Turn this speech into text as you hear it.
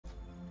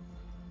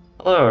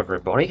Hello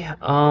everybody,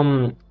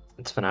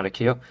 it's Fnatic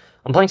here.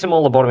 I'm playing some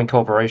more Lobotomy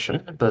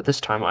Corporation, but this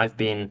time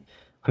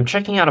I'm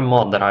checking out a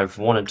mod that I've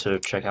wanted to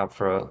check out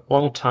for a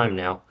long time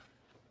now.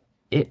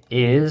 It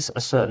is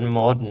a certain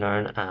mod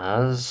known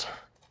as...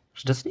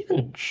 Does it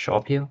even show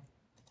up here?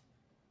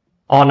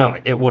 Oh no,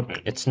 it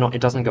wouldn't. It's not,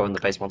 it doesn't go in the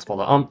base mods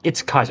folder.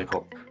 It's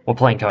KaizoCorp. We're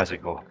playing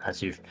KaizoCorp,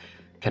 as you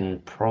can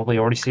probably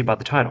already see by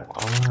the title.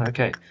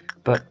 Okay.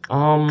 But,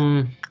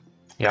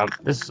 yeah,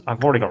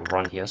 I've already got a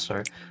run here,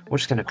 so we're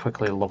just gonna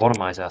quickly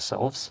lobotomize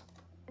ourselves.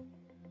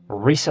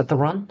 Reset the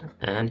run,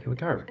 and here we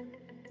go.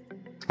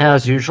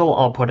 As usual,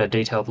 I'll put a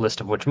detailed list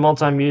of which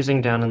mods I'm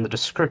using down in the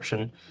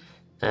description,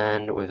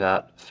 and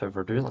without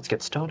further ado, let's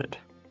get started.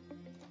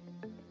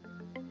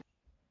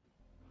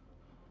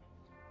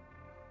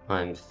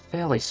 I'm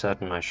fairly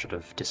certain I should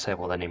have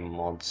disabled any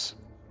mods.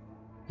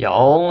 Yeah,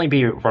 I'll only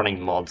be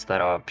running mods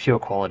that are pure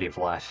quality of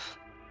life.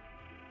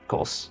 Of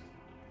course.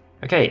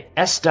 Okay,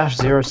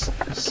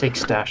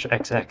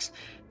 S-06-XX.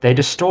 They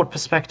distort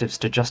perspectives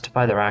to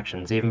justify their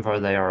actions, even though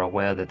they are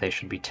aware that they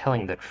should be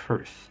telling the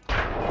truth.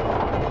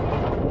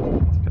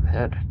 Let's go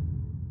ahead.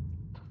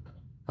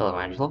 Hello,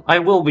 Angela. I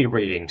will be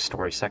reading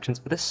story sections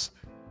for this.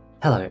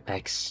 Hello,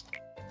 X.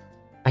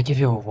 I give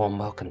you a warm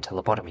welcome to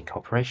Lobotomy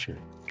Corporation.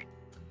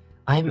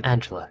 I am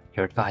Angela,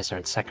 your advisor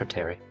and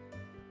secretary.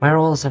 My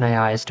role as an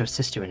AI is to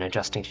assist you in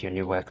adjusting to your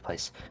new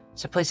workplace,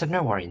 so please have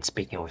no worry in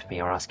speaking with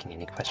me or asking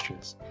any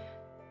questions.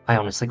 I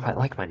honestly quite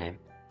like my name.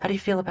 How do you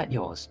feel about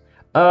yours?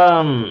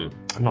 Not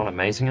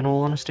amazing in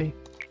all honesty.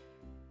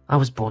 I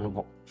was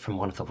born from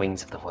one of the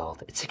wings of the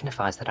world. It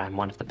signifies that I am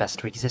one of the best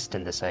to exist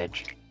in this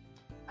age.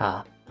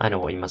 Ah, I know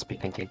what you must be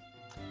thinking.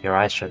 Your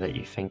eyes show that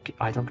you think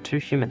I look too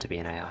human to be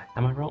an AI,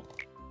 am I wrong?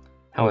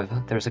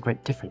 However, there is a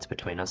great difference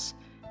between us.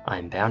 I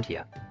am bound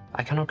here.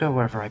 I cannot go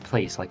wherever I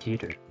please like you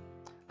do.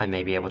 I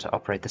may be able to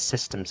operate the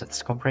systems of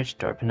this corporation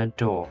to open a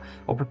door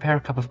or prepare a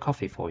cup of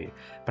coffee for you,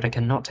 but I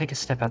cannot take a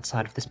step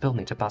outside of this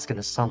building to bask in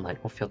the sunlight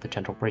or feel the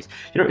gentle breeze.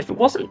 You know, if it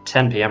wasn't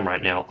 10 PM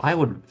right now, I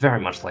would very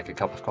much like a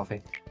cup of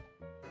coffee.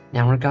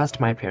 Now, in regards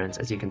to my appearance,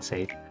 as you can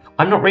see,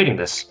 I'm not reading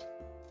this.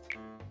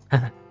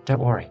 Don't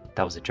worry,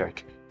 that was a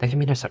joke. There can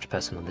be no such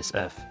person on this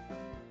earth.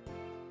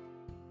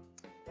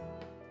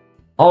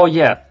 Oh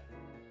yeah,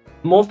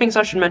 more things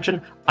I should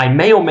mention. I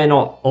may or may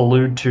not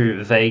allude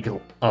to vague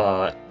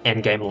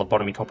endgame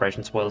Lobotomy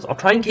Corporation spoilers. I'll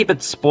try and keep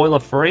it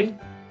spoiler-free,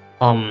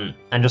 and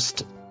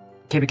just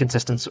keep it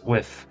consistent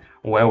with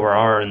where we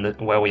are in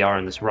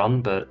this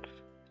run, but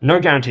no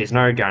guarantees,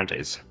 no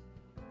guarantees.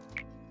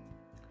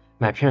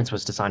 My appearance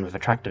was designed with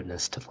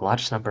attractiveness to the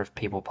largest number of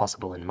people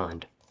possible in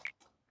mind.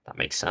 That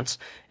makes sense.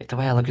 If the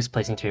way I look is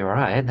pleasing to your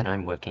eye, then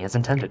I'm working as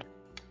intended.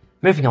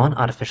 Moving on,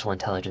 artificial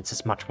intelligence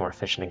is much more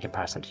efficient in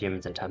comparison to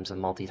humans in terms of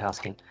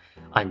multitasking.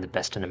 I'm the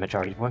best in a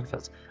majority of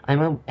workfields.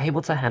 I'm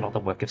able to handle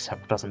the work of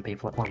several dozen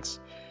people at once.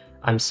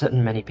 I'm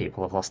certain many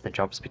people have lost their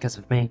jobs because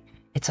of me.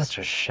 It's such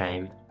a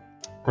shame.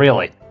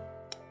 Really?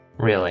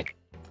 Really?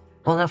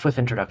 Well, enough with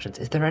introductions.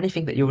 Is there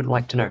anything that you would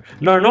like to know?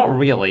 No, not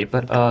really,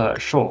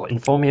 but sure,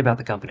 inform me about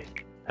the company.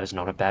 That is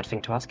not a bad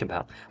thing to ask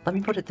about. Let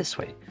me put it this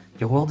way.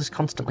 Your world is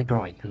constantly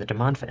growing, and the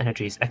demand for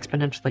energy is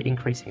exponentially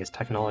increasing as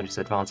technologies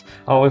advance.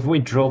 Oh, if we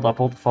drilled up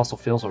all the fossil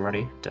fuels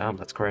already? Damn,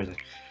 that's crazy.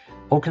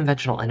 All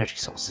conventional energy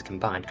sources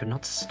combined could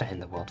not sustain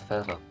the world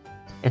further.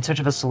 In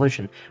search of a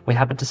solution, we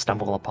happened to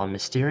stumble upon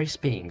mysterious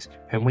beings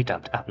whom we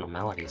dubbed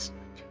abnormalities.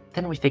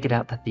 Then we figured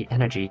out that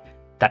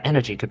that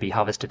energy could be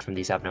harvested from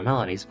these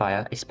abnormalities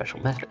via a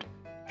special method.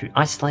 To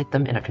isolate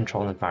them in a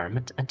controlled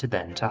environment, and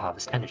to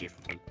harvest energy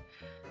from them.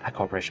 Our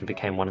corporation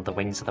became one of the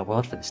wings of the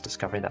world for this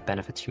discovery that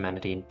benefits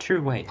humanity in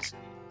two ways.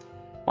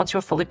 Once you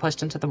are fully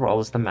placed into the role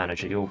as the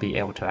manager, you will be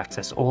able to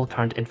access all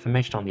current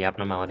information on the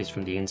abnormalities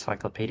from the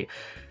encyclopedia.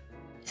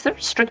 Is there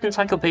a strict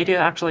encyclopedia,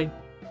 actually?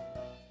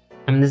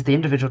 I mean, there's the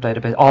individual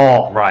database.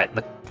 Oh, right,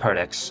 the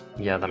codex.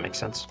 Yeah, that makes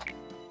sense.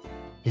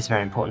 It is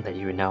very important that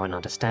you know and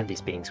understand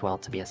these beings well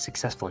to be as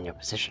successful in your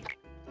position.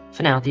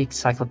 For now, the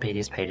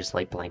encyclopedia's pages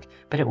lay blank,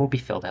 but it will be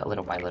filled out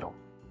little by little.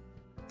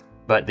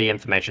 But the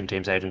information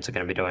team's agents are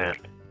going to be doing it.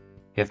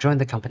 You have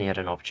joined the company at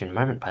an opportune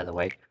moment, by the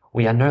way.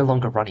 We are no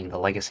longer running the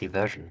legacy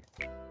version.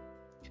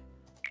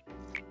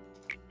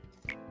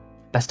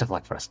 Best of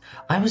luck for us.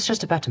 I was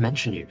just about to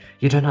mention you.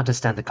 You don't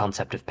understand the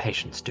concept of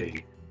patience, do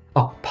you?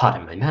 Oh,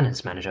 pardon my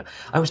manners, manager.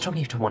 I was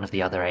talking to one of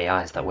the other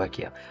AIs that work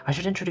here. I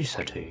should introduce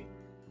her to you.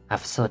 Our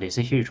facility is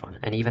a huge one,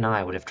 and even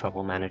I would have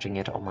trouble managing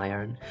it on my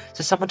own,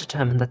 so someone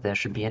determined that there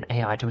should be an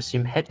AI to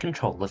assume head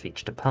control of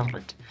each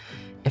department.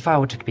 If I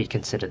were to be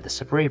considered the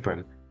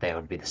cerebrum, they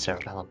would be the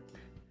cerebellum.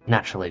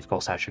 Naturally, of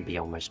course, I should be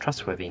almost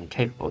trustworthy and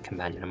capable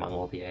companion among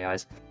all the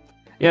AIs.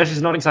 Yeah,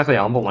 she's not exactly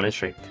a humble one, is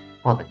she?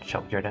 Well then,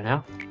 shall we go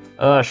down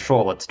now?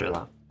 Sure, let's do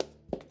that.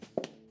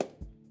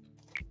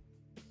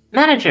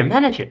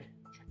 Manager!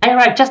 I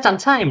arrived just on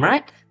time,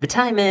 right? The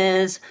time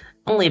is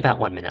only about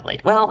 1 minute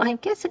late. Well, I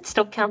guess it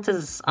still counts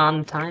as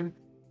on time.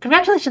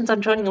 Congratulations on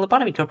joining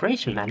Lobotomy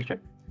Corporation, Manager.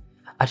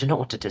 I do not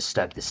want to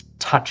disturb this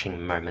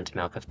touching moment,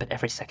 Malkuth, but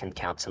every second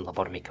counts in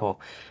Lobotomy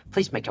Corp.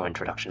 Please make your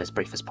introduction as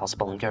brief as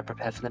possible and go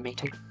prepared for the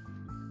meeting.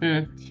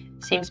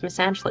 Seems Miss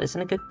Angela is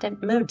in a good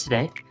mood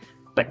today.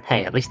 But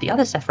hey, at least the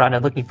other staff around are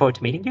looking forward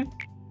to meeting you.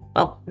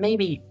 Well,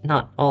 maybe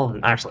not all of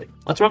them. Actually,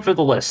 let's run through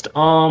the list.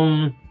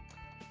 Let's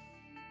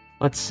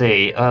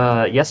see.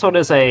 Yesod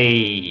is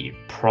a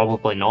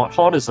probably not.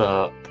 Hod is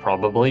a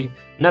probably.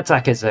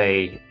 Netzak is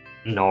a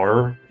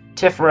no.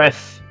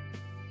 Tifrith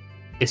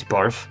is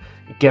both.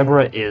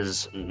 Gebra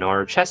is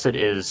no. Chesed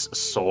is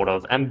sort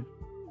of. And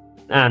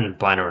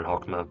Biner and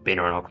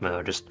Hokma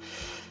are just.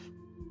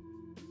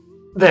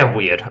 They're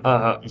weird.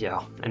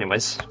 Yeah.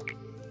 Anyways.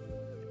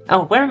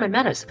 Oh, where are my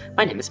manners?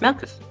 My name is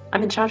Malkuth.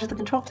 I'm in charge of the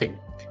control team.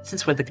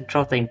 Since we're the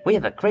control team, we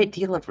have a great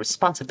deal of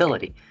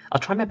responsibility.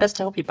 I'll try my best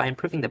to help you by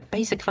improving the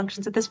basic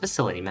functions of this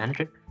facility,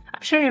 manager.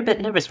 I'm sure you're a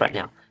bit nervous right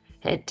now.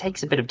 It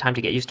takes a bit of time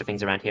to get used to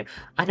things around here.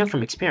 I know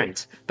from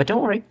experience, but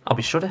don't worry, I'll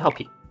be sure to help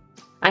you.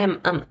 I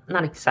am,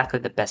 not exactly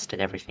the best at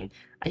everything.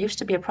 I used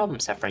to be a problem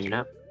sufferer, you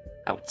know.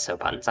 I would sew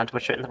buttons onto a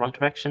shirt in the wrong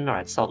direction, or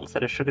add salt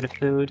instead of sugar to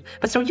food.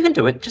 But still, you can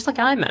do it, just like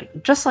I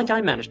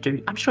managed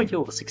to. I'm sure you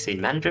will succeed,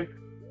 manager.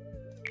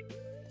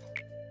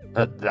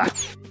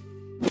 That.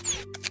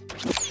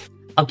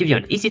 I'll give you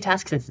an easy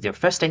task since it's your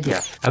first day here.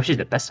 I wish you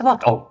the best of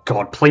luck. Oh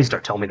god, please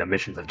don't tell me the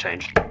missions have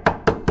changed.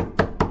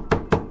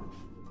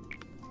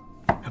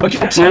 I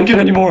can't take it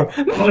anymore!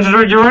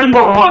 You're in the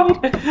wrong!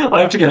 I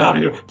have to get out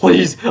of here,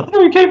 please! I'm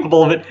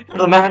incapable of it! You're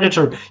the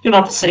manager! You're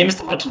not the same as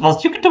the rest of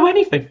us! You can do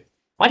anything!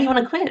 Why do you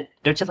want to quit?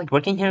 Don't you like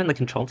working here in the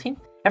control team?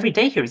 Every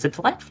day here is a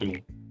delight for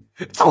you.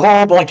 It's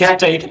horrible, I can't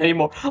take it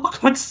anymore! I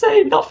can't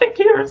say nothing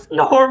here is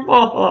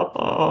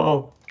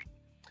normal!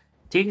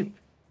 Do you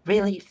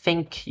really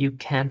think you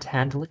can't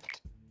handle it?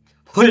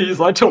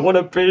 Please, I don't want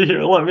to be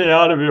here. Let me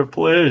out of here,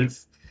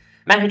 please.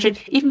 Manager,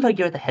 even though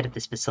you're the head of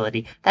this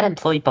facility, that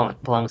employee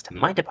belongs to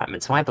my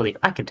department, so I believe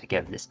I can take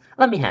care of this.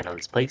 Let me handle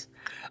this, please.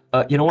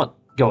 You know what?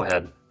 Go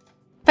ahead.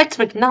 Thanks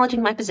for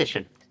acknowledging my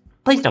position.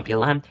 Please don't be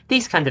alarmed.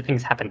 These kinds of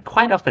things happen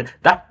quite often.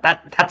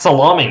 That's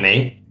alarming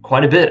me.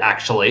 Quite a bit,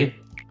 actually.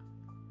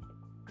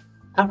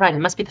 Alright, it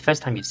must be the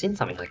first time you've seen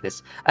something like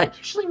this.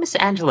 Usually Miss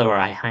Angela or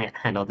I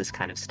handle this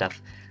kind of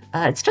stuff.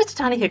 It's just a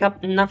tiny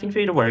hiccup, nothing for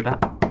you to worry about.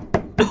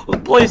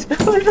 Please,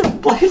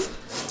 please.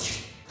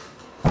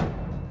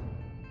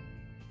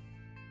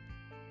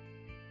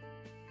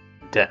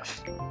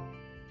 Death.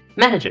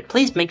 Manager,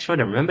 please make sure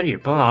to remember your...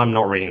 Oh, I'm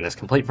not reading this.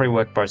 Complete free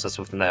work process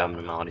within the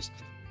abnormalities.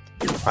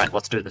 Right,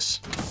 let's do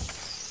this.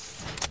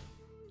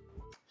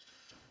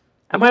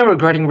 Am I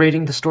regretting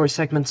reading the story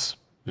segments?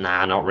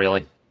 Nah, not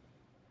really.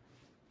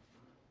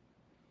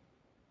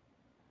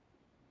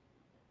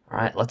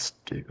 Alright, let's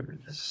do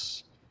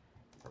this.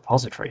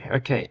 Repository.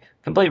 Okay.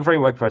 Complete free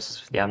work process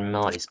for the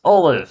abnormalities.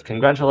 Olive,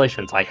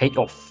 congratulations. I hate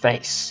your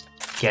face.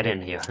 Get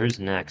in here. Who's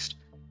next?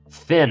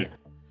 Finn.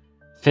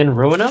 Finn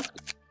Ruiner?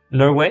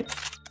 No way.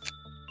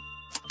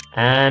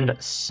 And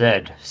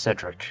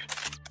Cedric.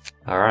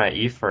 Alright,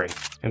 you three.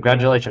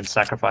 Congratulations,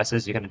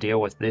 sacrifices. You're gonna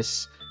deal with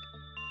this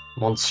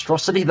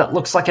monstrosity that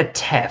looks like a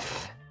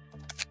Tef.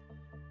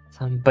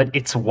 But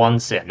it's one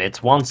sim.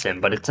 It's one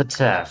sim, but it's a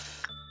Tef.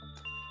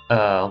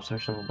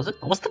 Observation,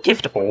 was the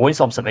gift always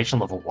observation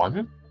level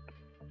 1?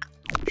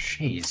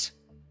 Jeez.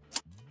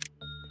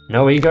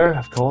 No ego,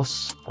 of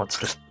course. Let's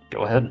just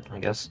go ahead, I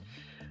guess.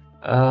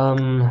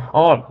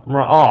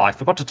 I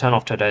forgot to turn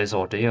off today's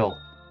ordeal.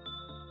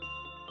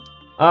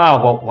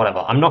 Ah, well,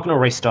 whatever. I'm not gonna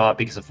restart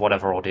because of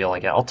whatever ordeal I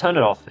get. I'll turn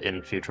it off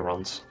in future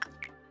runs.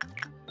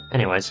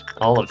 Anyways,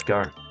 Olive,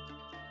 go.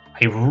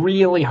 I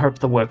really hope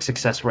the work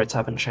success rates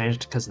haven't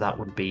changed, because that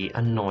would be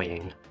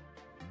annoying.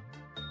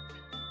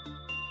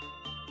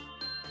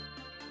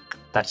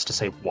 That's to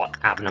say what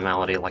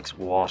abnormality likes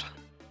what.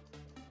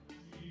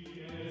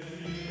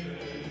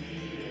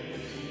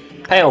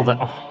 Pale that.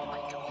 Oh my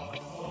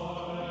god.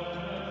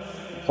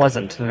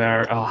 Pleasant.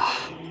 Very.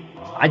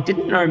 I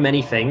didn't know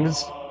many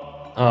things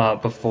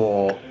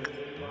before.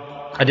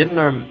 I don't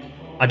know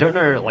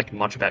like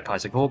much about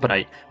KaizoCorp,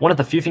 but one of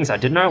the few things I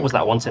did know was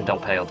that 1 sin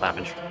dealt pale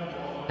damage.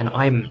 And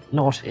I'm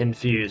not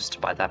infused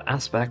by that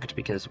aspect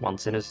because 1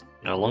 sin is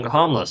no longer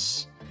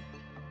harmless.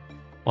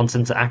 1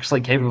 sin's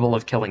actually capable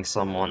of killing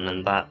someone,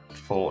 and that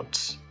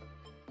thought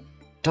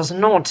does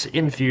not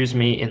infuse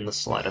me in the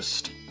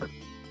slightest.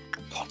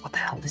 God, what the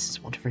hell? This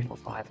is 1, 2, 3, 4,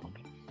 5,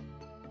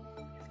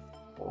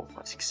 4,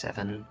 5, 6,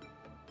 7,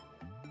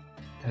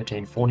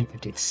 13, 14,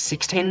 15,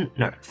 16,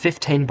 no,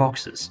 15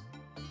 boxes.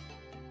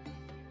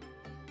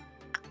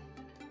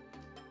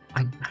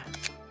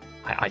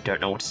 I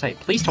don't know what to say.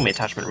 Please tell me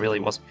attachment really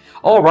was...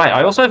 Oh, right,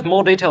 I also have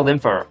more detailed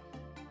info.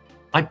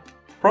 I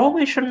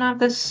probably shouldn't have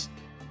this.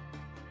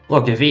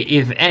 Look, if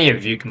any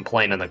of you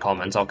complain in the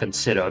comments, I'll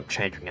consider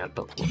changing it,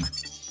 but look.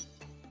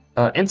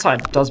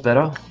 Insight does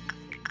better.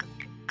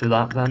 Do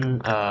that,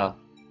 then. I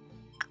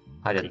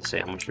didn't see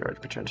how much your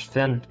HP changed.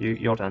 Finn,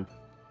 your turn.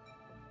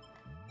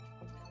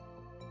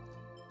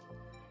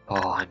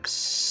 Oh,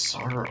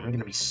 I'm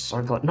gonna be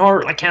so glad.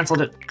 No, I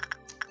cancelled it!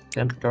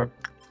 Finn, go. I'm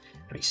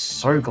gonna be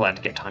so glad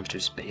to get ×2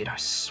 speed, I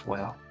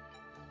swear.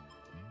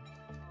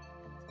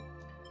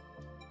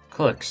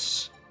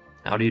 Clicks.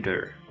 How do you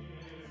do?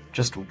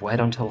 Just wait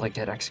until I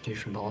get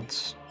execution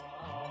bullets.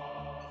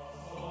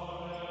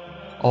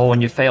 Oh,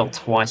 and you failed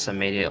twice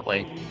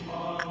immediately.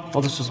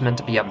 Well, this was meant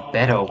to be a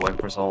better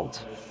work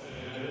result.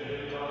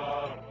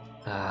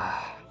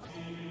 Ah.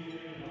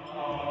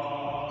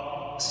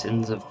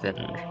 Sins of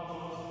Vinge.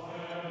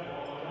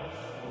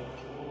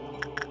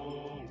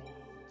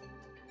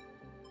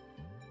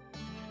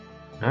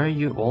 No,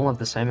 you all have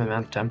the same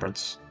amount of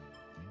temperance.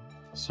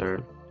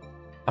 So,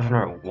 I don't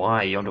know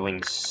why you're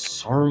doing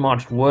so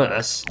much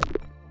worse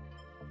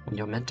when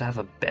you're meant to have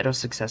a better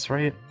success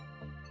rate.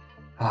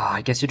 Ah,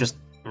 I guess you just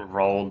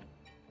rolled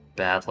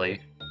badly.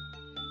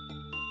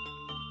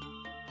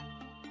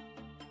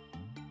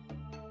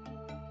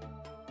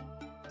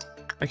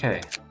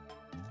 Okay.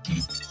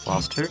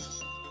 Last two.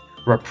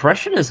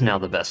 Repression is now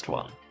the best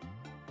one.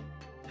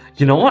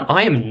 You know what?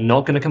 I am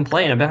not going to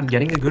complain about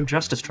getting a good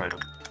justice trainer.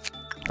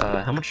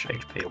 How much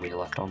HP are we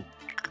left on?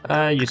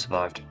 You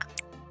survived.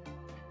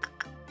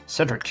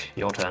 Cedric,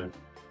 your turn.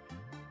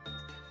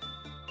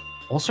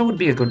 Also would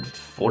be a good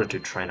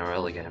fortitude trainer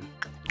early game.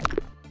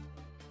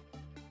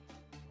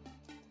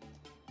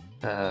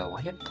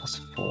 Why get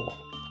 +4?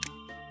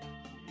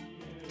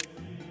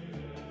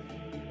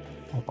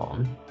 Hold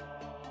on.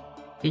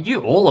 Yeah,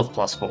 you all have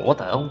 +4, what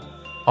the hell?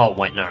 Oh,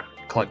 wait, no.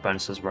 Collect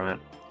bonuses, right.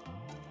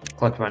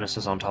 Collect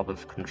bonuses on top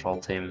of control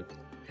team,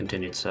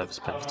 continued service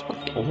benefits. What,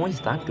 are they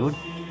always that good?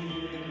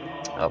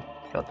 Oh,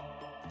 God.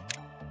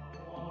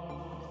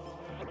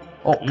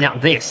 Oh, now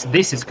this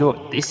is good.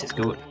 This is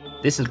good.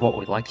 This is what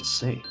we'd like to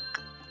see.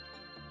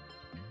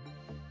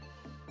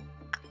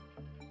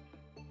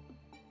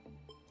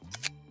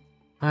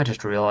 I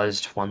just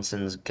realized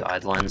Onsen's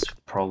guidelines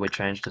probably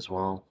changed as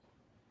well.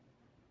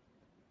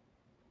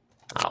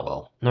 Ah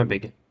well, no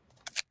big.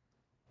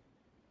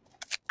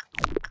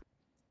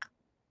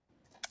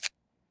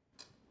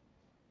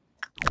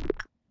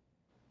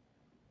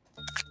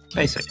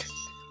 Basic.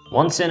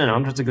 1 sin and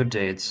hundreds of good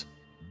deeds.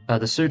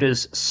 The suit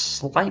is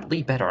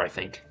slightly better, I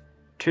think.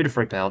 2 to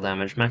 3 power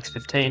damage, max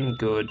 15,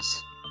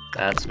 goods,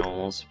 bads,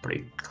 normals,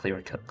 pretty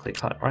clear cut.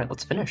 Alright,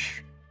 let's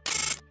finish.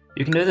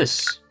 You can do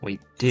this. We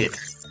did.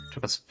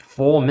 Took us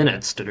 4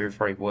 minutes to do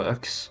 3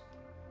 works,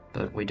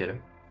 but we did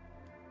it.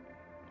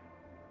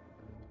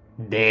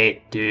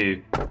 They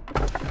do.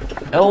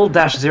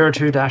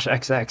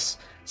 L-02-XX.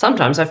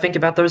 Sometimes I think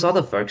about those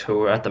other folks who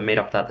were at the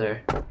meetup that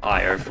day.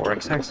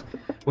 IO4XX.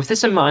 With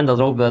this in mind, the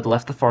little bird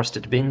left the forest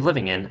it had been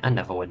living in and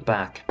never went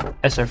back.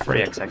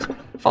 SO3XX.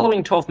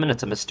 Following 12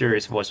 minutes, a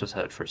mysterious voice was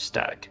heard through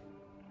static.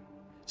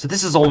 So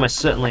this is almost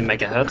certainly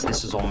megahertz,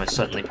 this is almost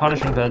certainly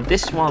punishing bird,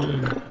 this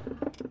one...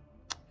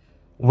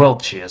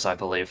 World cheers, I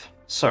believe.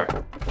 So,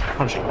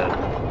 punishing bird.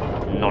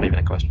 Not even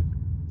a question.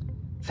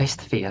 Face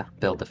the fear,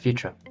 build the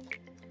future.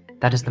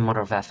 That is the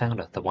motto of our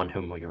founder, the one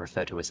whom we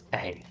refer to as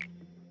A.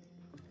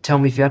 Tell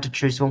me if you had to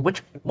choose one,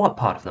 what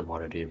part of the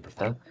motto do you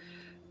prefer?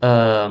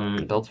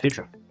 Build the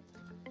future.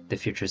 The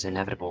future is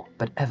inevitable,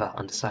 but ever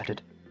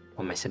undecided.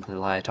 One may simply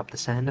lie atop the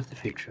sand of the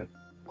future,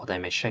 or they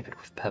may shape it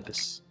with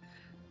purpose.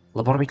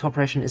 Lobotomy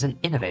Corporation is an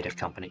innovative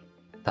company.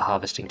 The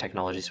harvesting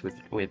technologies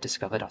we have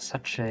discovered are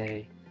such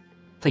a...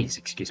 Please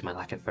excuse my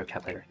lack of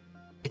vocabulary.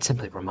 It's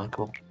simply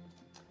remarkable.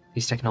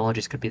 These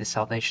technologies could be the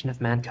salvation of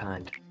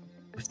mankind.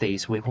 With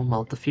these, we will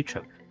mold the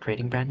future,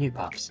 creating brand new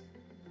paths.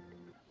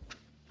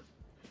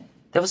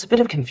 There was a bit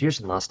of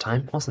confusion last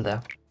time, wasn't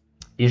there?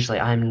 Usually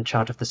I am in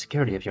charge of the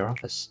security of your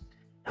office.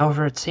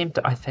 However, it seemed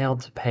that I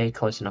failed to pay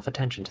close enough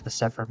attention to the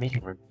Sephra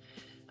meeting room.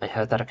 I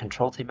heard that a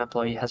control team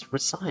employee has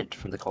resigned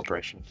from the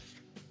corporation.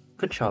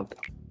 Good job.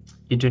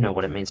 You do know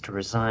what it means to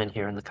resign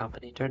here in the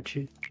company, don't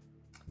you?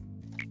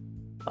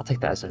 I'll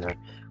take that as a no.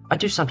 I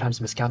do sometimes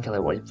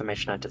miscalculate what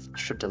information I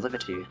should deliver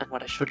to you, and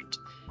what I shouldn't.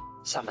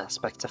 Some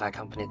aspects of our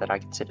company that I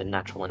consider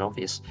natural and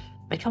obvious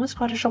may come as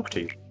quite a shock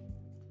to you.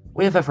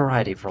 We have a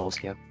variety of roles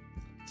here.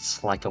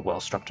 It's like a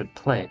well-structured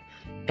play.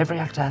 Every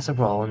actor has a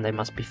role, and they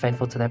must be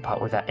faithful to their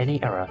part without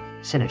any error,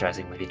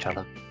 synergizing with each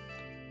other.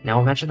 Now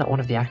imagine that one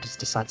of the actors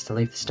decides to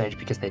leave the stage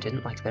because they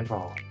didn't like their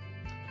role.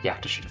 The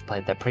actor should have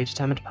played their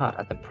predetermined part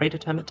at the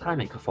predetermined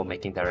timing before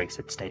making their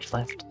exit stage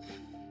left.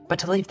 But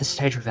to leave the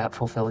stage without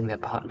fulfilling their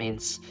part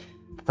means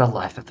the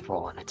life of the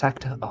role and its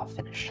actor are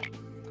finished.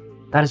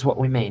 That is what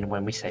we mean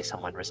when we say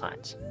someone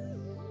resigns.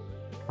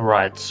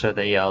 Right, so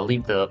they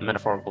leave the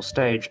metaphorical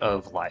stage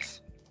of life.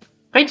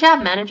 Great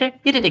job, manager.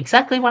 You did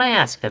exactly what I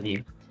asked of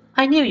you.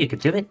 I knew you could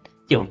do it.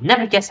 You'll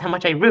never guess how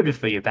much I rooted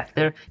for you back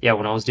there. Yeah,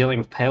 when I was dealing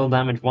with pale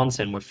damage once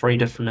and with 3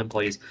 different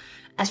employees.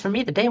 As for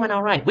me, the day went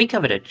alright. We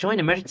covered a joint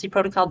emergency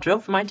protocol drill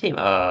for my team.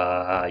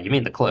 You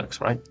mean the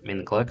clerks, right? You mean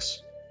the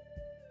clerks?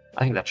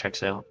 I think that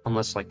checks out.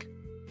 Unless, like...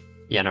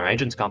 Yeah, no,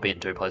 agents can't be in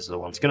 2 places at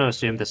once. Gonna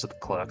assume this is the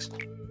clerks.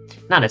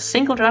 Not a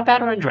single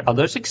dropout or injury. Are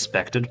those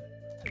expected?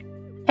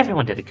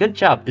 Everyone did a good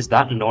job. Is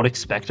that not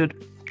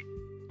expected?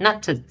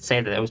 Not to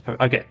say that it was...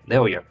 Okay,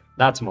 there we go.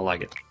 That's more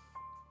like it.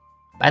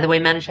 By the way,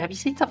 manager, have you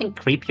seen something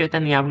creepier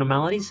than the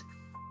abnormalities?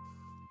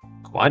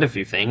 Quite a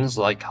few things,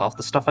 like half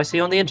the stuff I see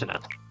on the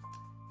internet.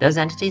 Those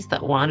entities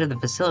that wander the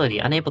facility,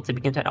 unable to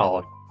begin to...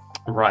 Oh,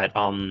 right,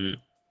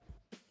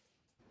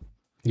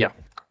 yeah.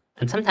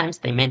 And sometimes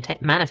they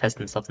manifest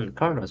themselves in the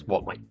corridors.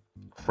 What, wait?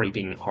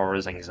 creeping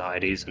horrors,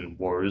 anxieties, and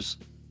woes,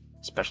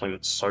 especially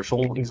with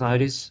social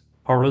anxieties,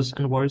 horrors,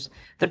 and woes.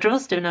 The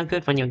drills do no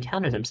good when you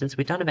encounter them since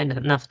we don't have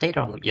enough data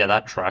on them. Yeah,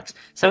 that tracks.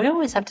 So we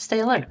always have to stay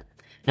alert.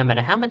 No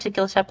matter how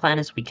meticulous our plan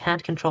is, we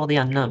can't control the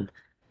unknown.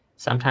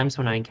 Sometimes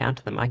when I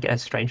encounter them, I get a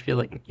strange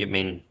feeling. You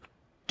mean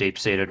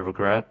deep-seated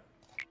regret?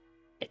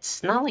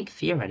 It's not like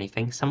fear or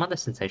anything, some other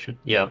sensation.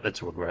 Yeah,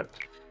 it's regret.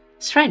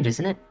 Strange,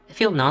 isn't it? I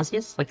feel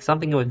nauseous, like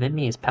something within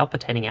me is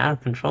palpitating out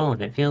of control,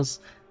 and it feels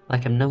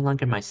like I'm no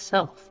longer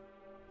myself.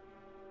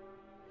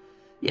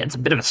 Yeah, it's a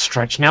bit of a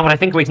stretch now, but I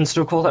think we can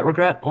still call that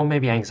regret, or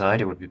maybe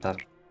anxiety would be better.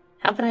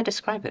 How can I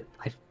describe it?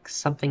 Like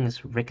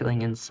something's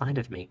wriggling inside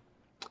of me.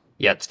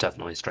 Yeah, it's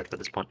definitely a stretch at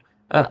this point.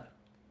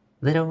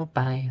 Little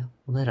by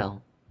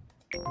little.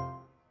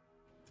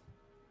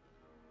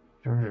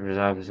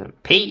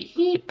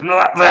 Peep!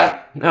 Oh,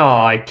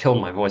 I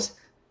killed my voice.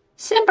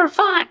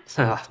 Simplify!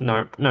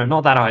 No,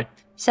 not that high.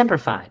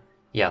 Simplify.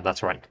 Yeah,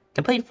 that's right.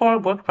 Complete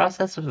forward work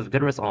process with a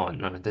good result. Oh,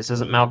 no, this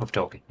isn't Malkuth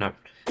talking. No.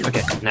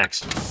 Okay,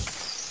 next.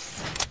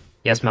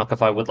 Yes,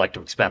 Malkuth, I would like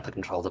to expand the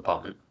control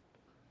department.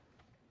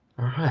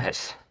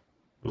 Alright.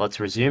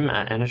 Let's resume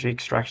our energy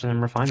extraction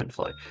and refinement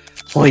flow.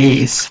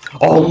 Please!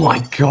 Oh my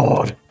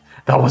god!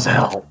 That was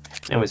hell!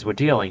 Anyways, we're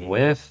dealing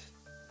with...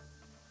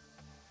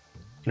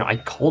 You know, I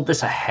called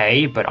this a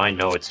hay, but I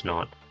know it's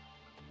not.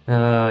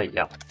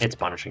 Yeah, it's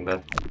punishing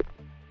though.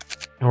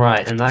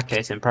 Alright, in that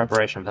case, in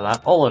preparation for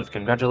that, Olive,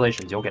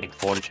 congratulations, you're getting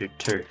Fortitude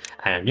 2.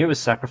 And a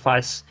newest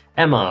sacrifice,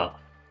 Emma.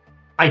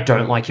 I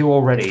don't like you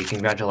already,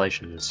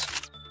 congratulations.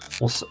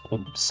 We'll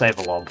save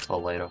a lob for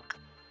later.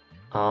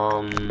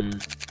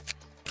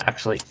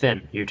 Actually,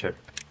 Finn, you too.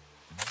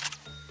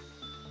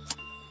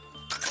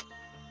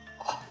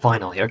 Oh,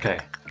 finally, okay.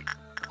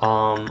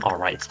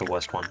 Alright, it's the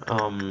worst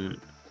one.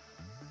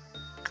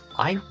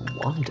 I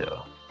wonder...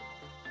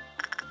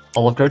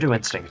 Olive, go do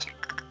Instinct.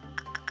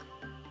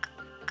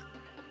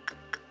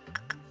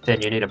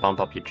 Finn, you need to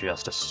bump up your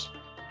Justice.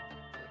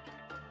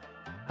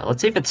 Now,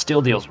 let's see if it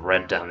still deals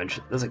red damage.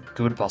 There's a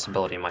good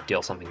possibility it might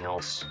deal something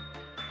else.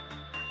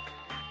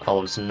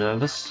 Olive's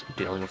nervous,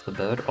 dealing with the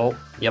bird. Oh,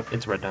 yep,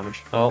 it's red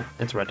damage. Oh,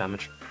 it's red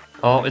damage.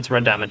 Oh, it's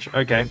red damage.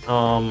 Okay,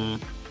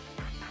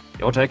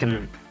 you're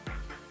taking...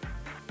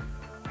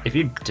 If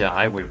you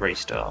die, we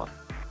restart.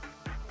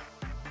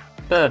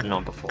 But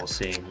not before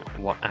seeing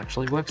what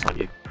actually works on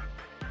you.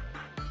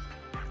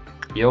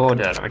 You're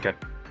dead, okay.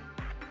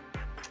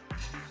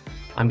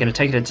 I'm gonna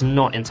take it it's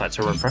not insight,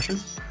 so repression?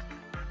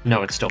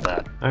 No, it's still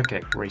bad.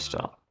 Okay,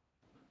 restart.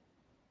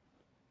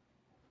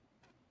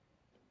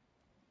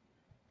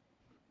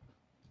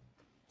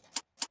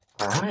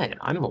 Alright,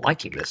 I'm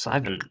liking this. I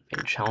haven't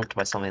been challenged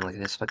by something like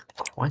this for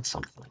quite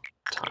some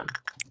time.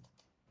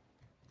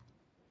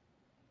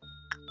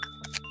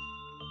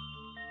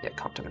 Yeah,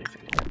 can't do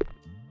anything.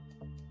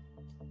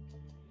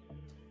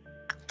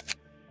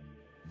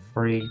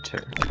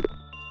 3-2.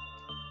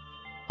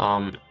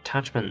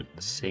 Attachment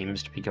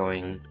seems to be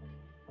going...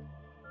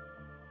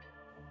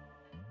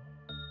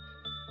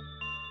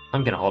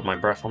 I'm gonna hold my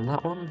breath on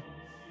that one.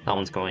 That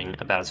one's going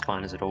about as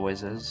fine as it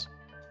always is.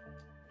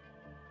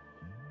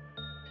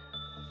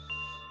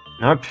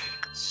 Nope,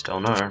 still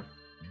no.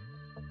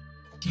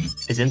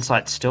 Is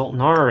insight still?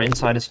 No,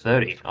 insight is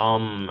 30.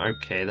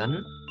 Okay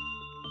then.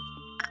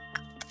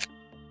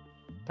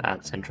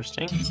 That's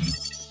interesting.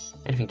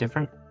 Anything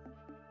different?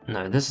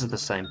 No, this is the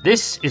same.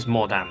 This is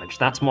more damage.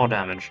 That's more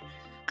damage.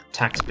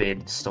 Attack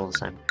speed is still the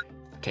same.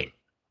 Okay.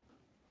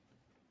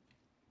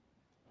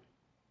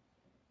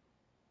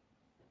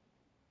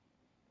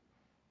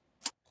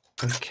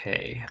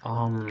 Okay,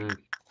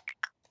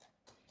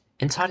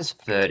 Insight is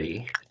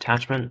 30.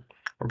 Attachment...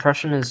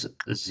 Repression is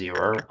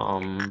 0.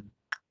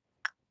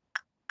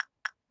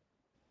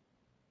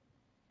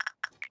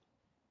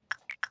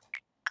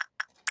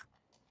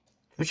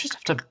 We just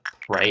have to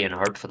pray and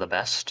hope for the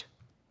best.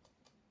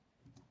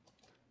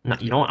 No,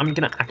 you know what? I'm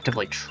gonna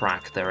actively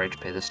track their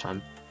HP this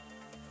time.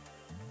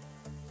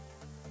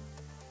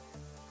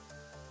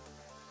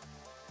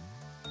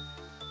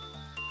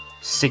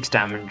 Six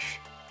damage,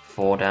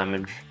 4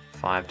 damage,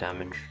 5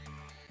 damage.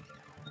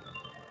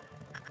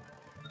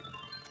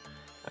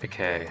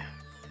 Okay.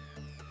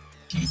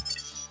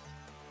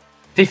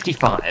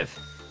 55.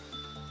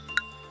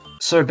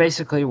 So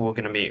basically, we're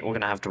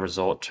gonna have to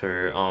resort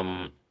to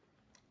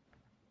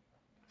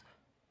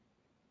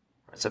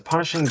So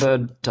Punishing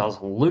Bird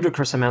does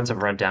ludicrous amounts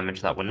of red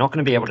damage that we're not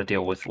going to be able to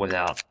deal with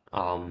without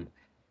more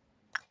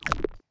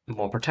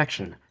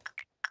protection.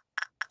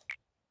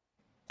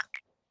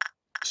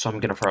 So I'm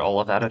going to throw all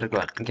of that at it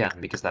again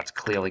because that's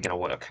clearly going to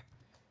work.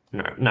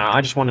 No,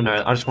 I just want to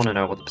know. I just want to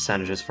know what the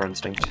percentage is for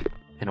Instinct.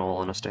 In all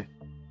honesty.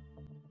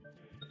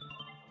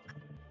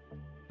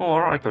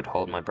 Or I could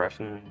hold my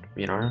breath and,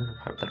 you know,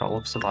 hope that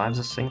Olive survives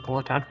a single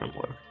attachment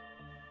work.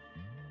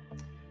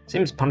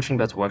 Seems Punishing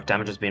Bird's work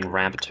damage has been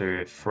ramped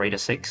to 3 to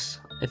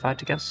 6, if I had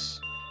to guess.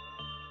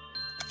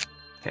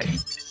 Okay.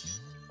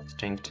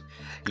 Instinct.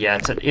 Yeah,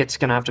 it's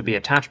gonna have to be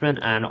attachment,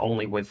 and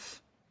only with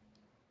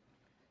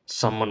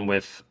someone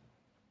with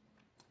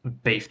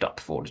beefed up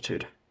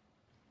fortitude.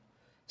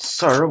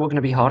 So, we're going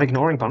to be hard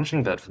ignoring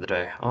punishing bird for the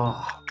day.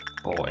 Oh,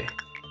 boy.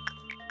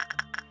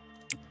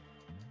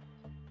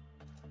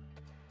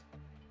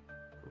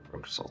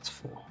 Rogue results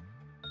 4.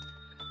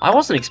 I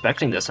wasn't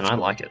expecting this, and I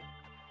like it.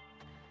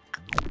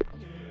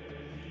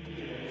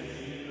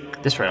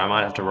 At this rate, I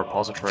might have to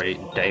repository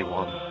day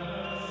 1.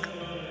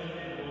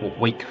 Well,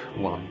 week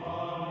 1.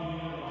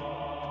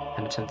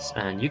 Penitence,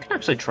 and you can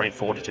actually train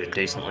Fortitude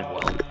decently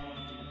well.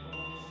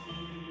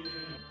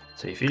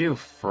 So if you do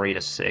 3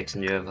 to 6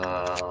 and you have,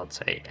 let's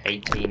say,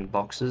 18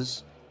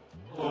 boxes,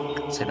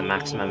 let's say the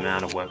maximum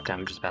amount of work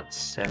damage is about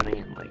 70,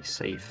 and like,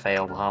 say you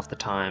fail half the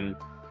time,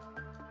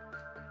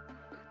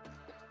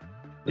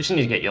 we just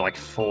need to get you like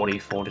 40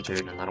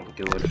 Fortitude, and that'll be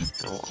good, in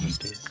all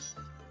honesty.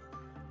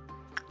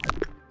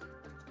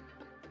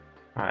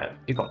 Alright,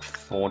 you got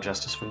 4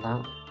 Justice from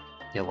that.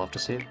 You'll love to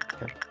see it.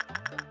 Okay.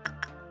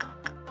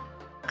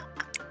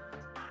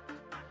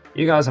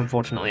 You guys,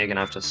 unfortunately, are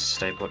gonna have to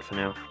stay put for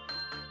now.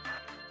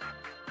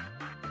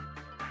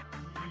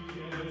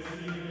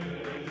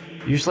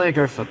 Usually I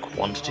go for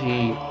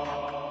quantity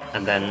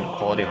and then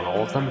quality on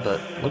all of them,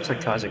 but it looks like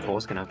KaizoCorp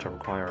is gonna have to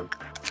require a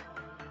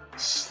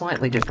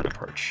slightly different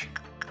approach.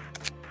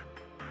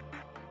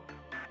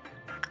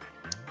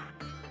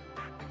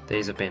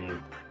 These have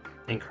been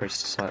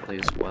increased slightly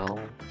as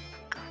well.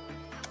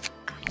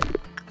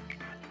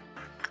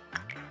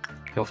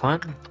 You're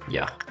fine?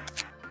 Yeah.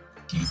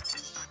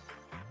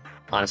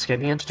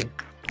 Unescaping entity.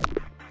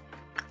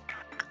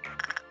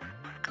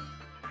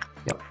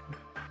 Yep.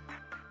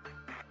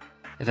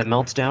 If it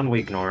melts down, we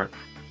ignore it.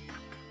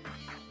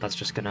 That's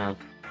just how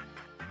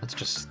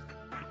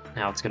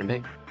it's gonna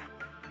be.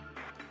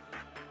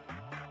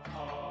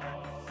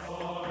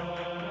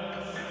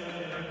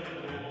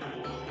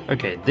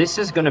 Okay, this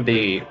is gonna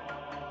be...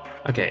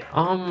 Okay,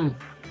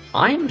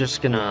 I'm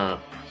just gonna...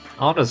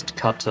 I'll just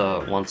cut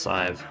to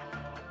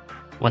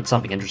when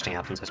something interesting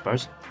happens, I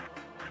suppose.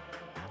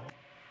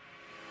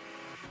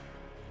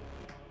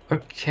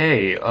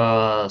 Okay,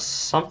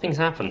 something's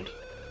happened.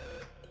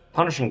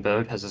 Punishing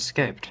Bird has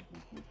escaped.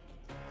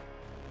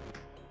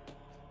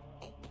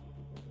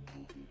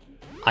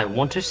 I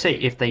want to see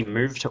if they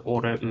move to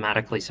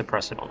automatically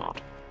suppress it or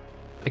not.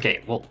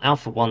 Okay, well,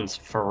 Alpha 1's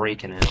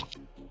freaking out.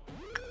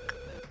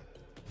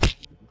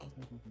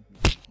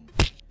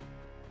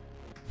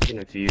 I'm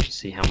gonna view to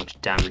see how much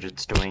damage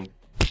it's doing.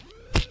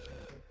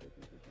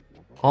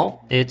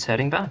 Oh, it's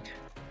heading back.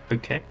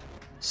 Okay,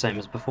 same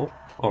as before.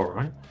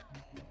 Alright.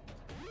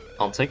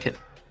 I'll take it.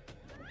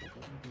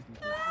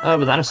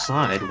 With that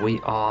aside, we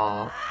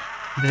are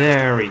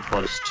very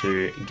close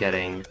to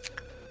getting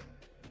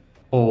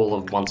all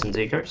of Wanson's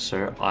Ego,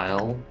 so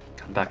I'll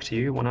come back to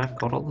you when I've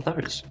got all of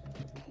those.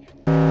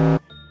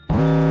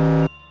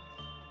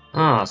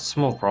 Ah,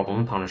 small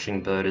problem,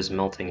 Punishing Bird is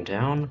melting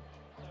down.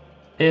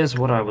 Here's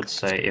what I would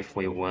say if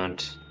we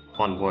weren't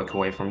one work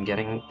away from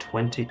getting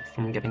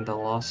the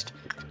last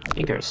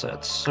Ego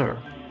sets. So,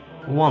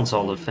 once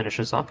all of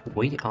finishes up,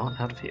 we are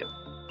out of here.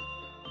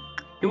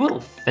 You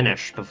will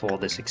finish before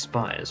this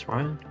expires,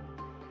 right?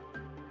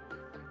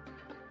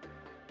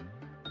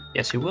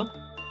 Yes, you will.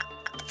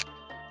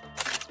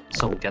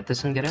 So we'll get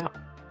this and get out.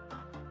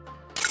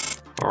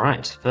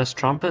 Alright, first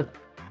trumpet.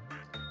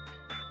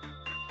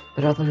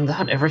 But other than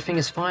that, everything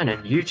is fine,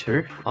 and you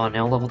two are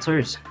now level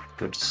 2s.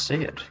 Good to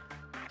see it.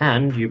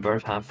 And you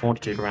both have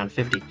Fortitude around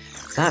 50.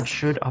 That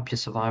should up your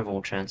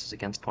survival chances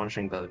against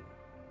Punishing Bird.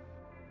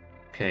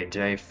 Okay,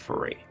 day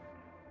 3.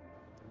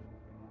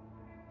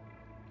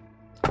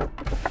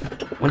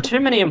 When too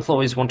many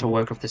employees want to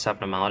work with this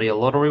abnormality, a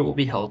lottery will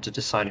be held to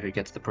decide who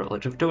gets the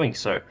privilege of doing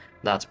so.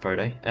 That's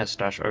Bode,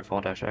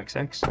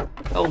 S-04-XX,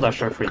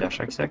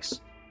 L-03-XX.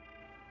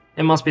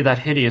 It must be that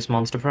hideous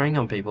monster preying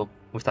on people.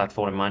 With that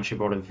thought in mind, she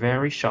brought a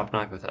very sharp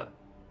knife with her.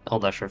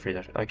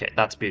 L-03-XX. Okay,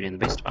 that's Beauty and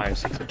the Beast,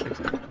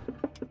 I-06-XX.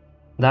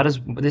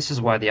 This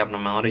is why the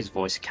abnormality's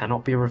voice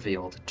cannot be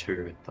revealed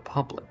to the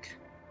public.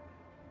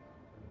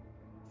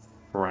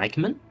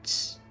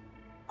 Fragments?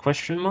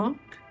 Question mark?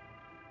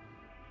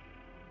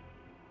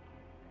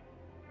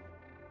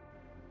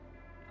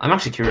 I'm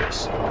actually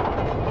curious.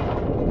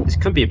 This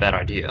could be a bad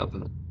idea,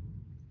 but...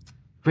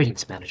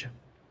 Greetings, manager.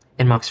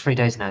 It marks 3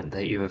 days now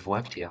that you have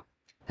worked here.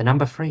 The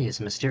number 3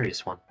 is a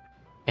mysterious one.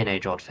 In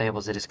age-old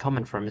fables, it is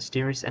common for a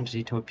mysterious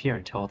entity to appear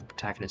and tell the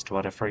protagonist to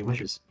utter 3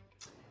 wishes.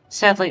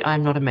 Sadly, I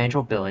am not a major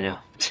or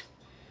billionaire.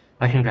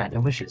 I can grant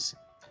no wishes.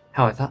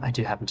 However, I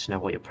do happen to know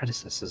what your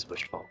predecessors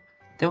wished for.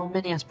 There were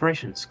many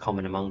aspirations.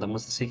 Common among them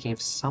was the seeking of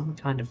some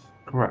kind of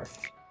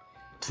growth.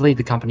 To lead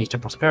the company to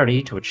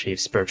prosperity, to achieve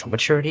spiritual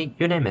maturity,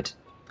 you name it.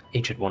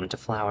 Each had wanted to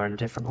flower in a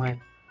different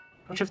way.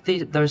 Which of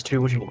those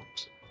 2 would you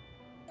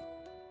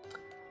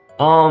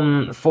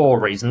want? 4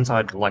 reasons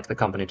I'd like the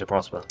company to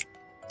prosper.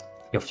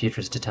 Your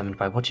future is determined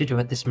by what you do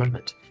at this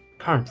moment.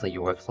 Currently,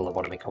 you work for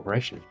Lobotomy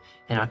Corporation.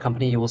 In our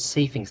company, you will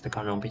see things that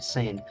cannot be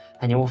seen,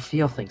 and you will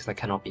feel things that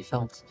cannot be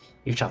felt.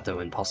 You shall do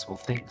impossible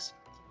things.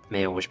 May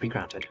your wish be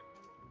granted.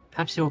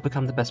 Perhaps you will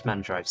become the best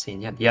manager I've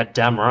seen yet. Yeah,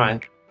 damn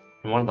right.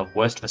 In one of the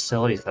worst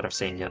facilities that I've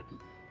seen yet.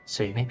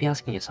 So you may be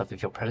asking yourself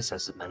if your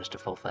predecessors managed to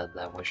fulfill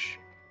their wish.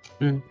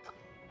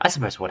 I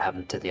suppose what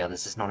happened to the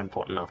others is not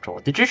important after all.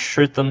 Did you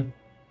shoot them?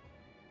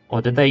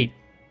 Or did they,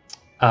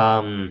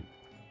 have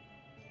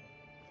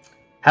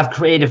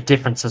creative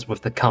differences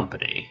with the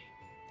company?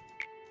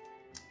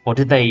 Or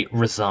did they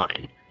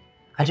resign?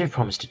 I do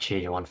promise to cheer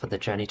you on for the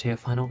journey to your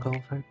final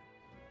goal, Vert.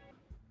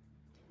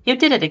 You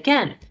did it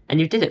again, and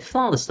you did it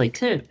flawlessly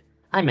too.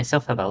 I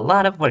myself have a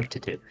lot of work to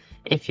do.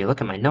 If you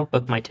look at my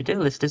notebook, my to-do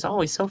list is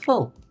always so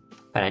full.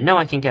 But I know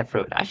I can get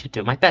through it. I should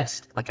do my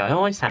best, like I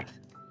always have.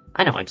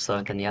 I know I'm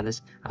slower than the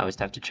others. I always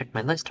have to check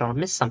my list or I'll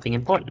miss something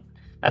important.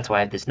 That's why I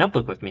have this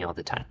notebook with me all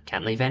the time.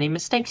 Can't leave any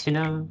mistakes, you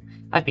know.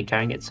 I've been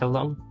carrying it so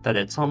long that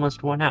it's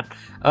almost worn out.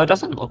 It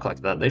doesn't look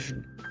like that. They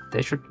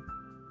should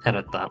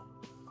edit that.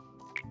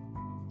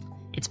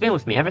 It's been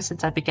with me ever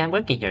since I began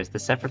working here as the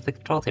Separate of the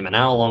control team, and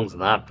how long's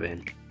that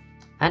been?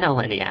 I know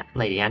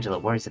Lady Angela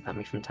worries about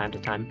me from time to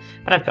time,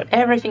 but I've got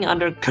everything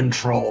under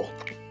control.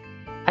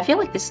 I feel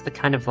like this is the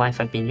kind of life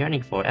I've been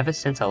yearning for ever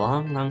since a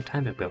long, long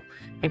time ago.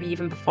 Maybe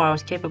even before I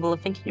was capable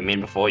of thinking. You mean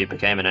before you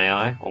became an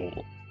AI?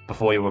 Or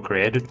before you were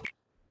created?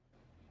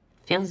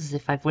 Feels as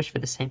if I've wished for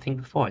the same thing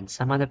before in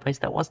some other place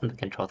that wasn't the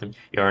control team.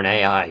 You're an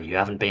AI. You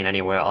haven't been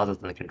anywhere other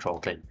than the control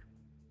team.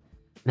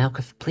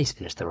 Malkuth, please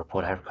finish the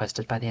report I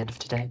requested by the end of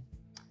today.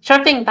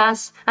 Sure thing,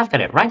 boss. I've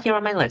got it right here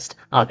on my list.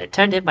 I'll have it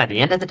turned in by the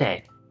end of the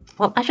day.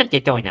 Well, I should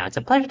get going now. It's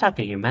a pleasure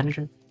talking to you,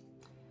 manager.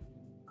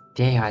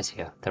 The AIs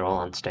here, they're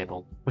all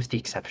unstable, with the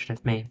exception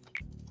of me.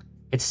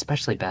 It's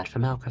especially bad for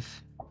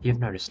Malkuth. You've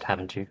noticed,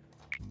 haven't you?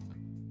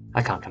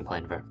 I can't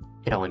complain, Vert.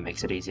 It only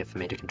makes it easier for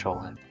me to control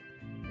her.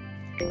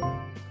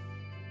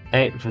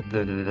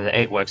 The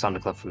 8 works under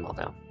clip from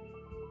meltdown.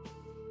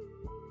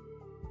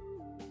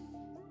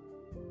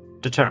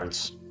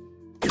 Deterrence.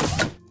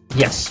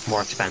 Yes,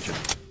 more expansion.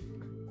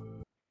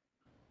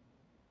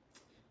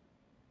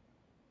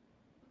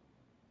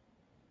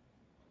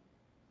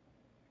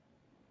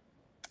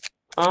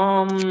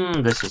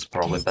 This is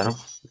probably better,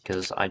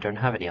 because I don't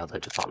have any other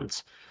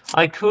departments.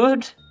 I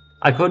could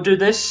do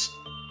this,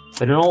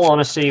 but in all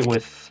honesty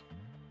with...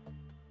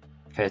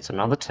 Okay, it's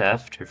another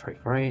TEF,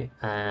 233,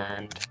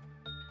 and...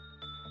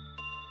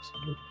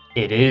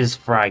 It is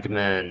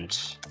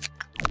Fragment.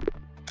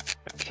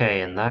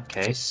 Okay, in that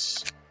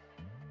case...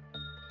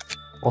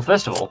 Well,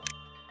 first of all,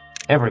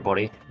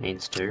 everybody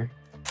needs to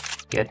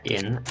get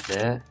in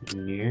their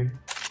new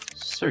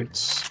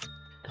suits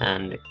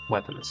and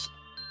weapons.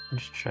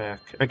 Let's check.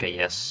 Okay,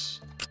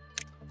 yes.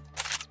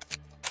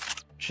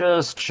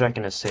 Just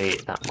checking to see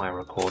that my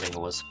recording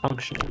was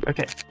functioning.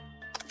 Okay.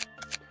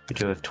 You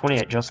two have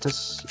 28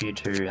 justice, you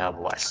two have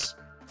less.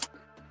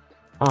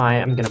 I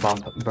am gonna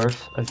bump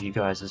both of you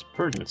guys'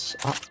 prudence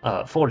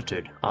up,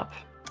 fortitude up.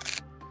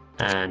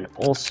 And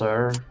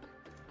also,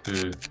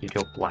 you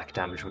deal black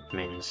damage, which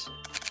means...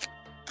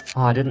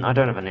 Oh, I don't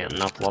have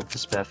enough love to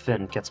spare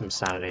Finn. Get some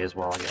sanity as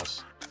well, I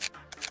guess.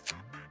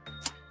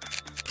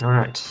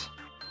 Alright.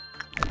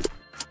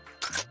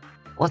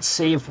 Let's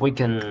see if we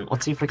can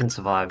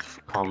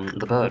survive on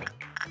the bird.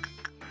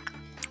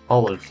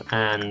 Olive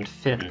and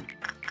Finn.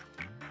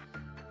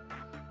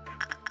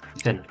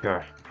 Finn,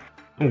 go.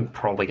 I'm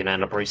probably gonna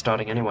end up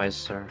restarting anyways,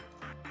 so...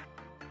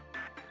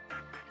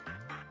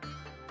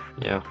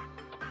 Yeah.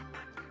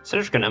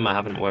 Cedric and Emma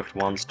haven't worked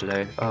once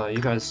today.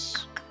 You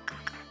guys...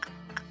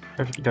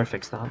 Go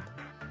fix that.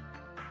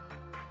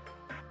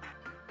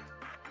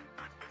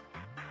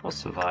 I was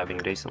surviving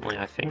decently,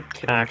 I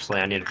think.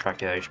 Actually, I need to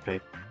track your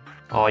HP.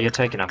 Oh, you're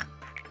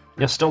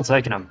still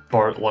taking a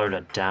boatload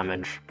of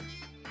damage.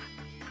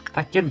 In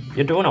fact,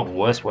 you're doing it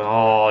worse.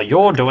 Oh,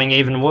 you're doing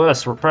even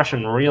worse.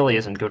 Repression really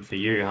isn't good for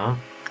you, huh?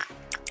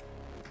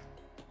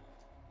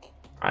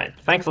 Right,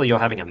 thankfully you're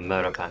having a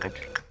murder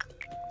panic.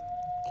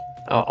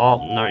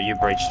 Oh, no, you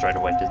breached straight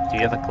away. Do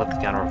you have a clip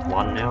counter of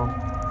 1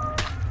 now?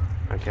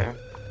 Okay,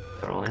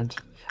 brilliant.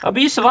 Oh,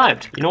 but you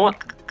survived. You know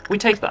what? We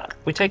take that.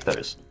 We take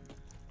those.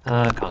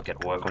 Can't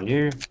get work on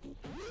you.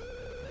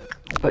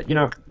 But, you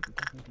know...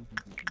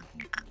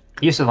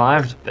 You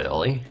survived,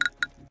 barely.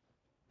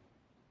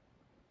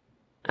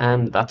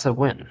 And that's a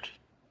win.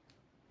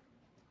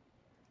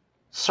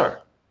 So,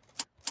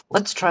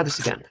 let's try this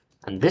again.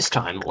 And this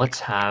time, let's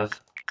have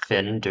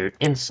Finn do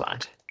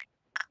Insight.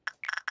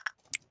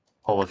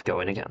 Olive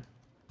go in again.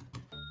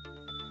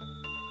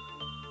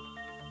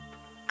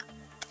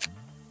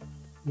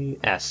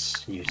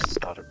 S, you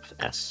started with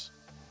S.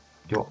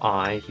 Your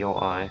eye.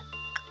 I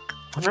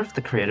wonder if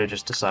the creator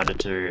just decided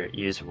to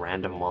use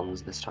random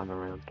ones this time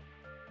around.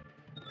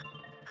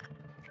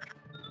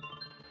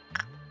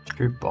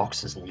 2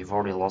 boxes and you've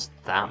already lost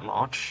that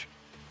much?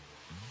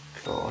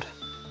 God.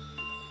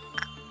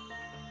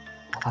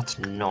 Well, that's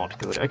not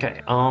good.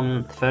 Okay,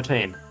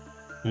 13.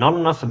 Not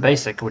enough for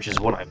basic, which is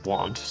what I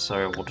want,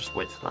 so we'll just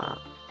wait for that.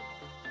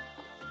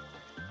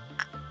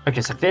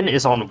 Okay, so Finn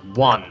is on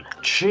 1.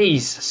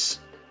 Jesus!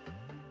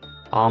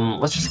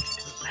 Let's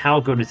just... How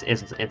good is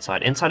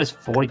Inside? Inside is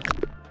 40...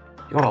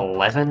 You got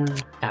 11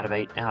 out of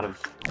 8 out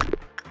of...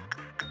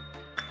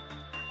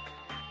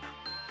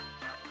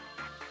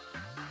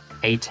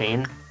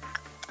 18.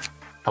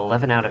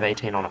 11 out of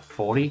 18 on a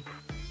 40.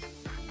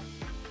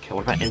 Okay,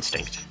 what about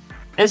Instinct?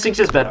 Instinct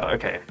is better.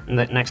 Okay,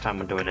 next time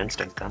we'll do an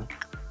instinct then.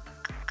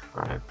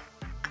 Alright.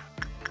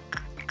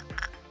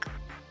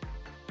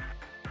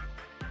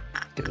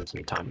 Give them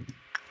some time.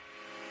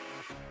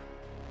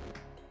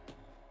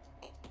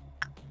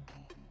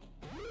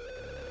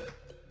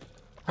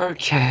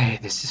 Okay,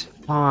 this is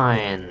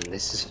fine.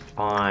 This is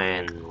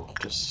fine. We'll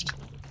just...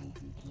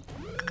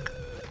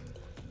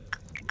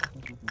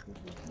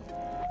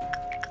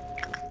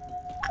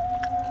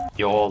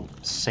 You're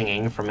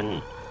singing from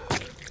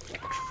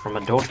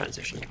a door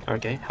transition.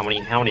 Okay, how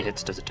many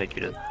hits does it take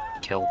you to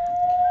kill?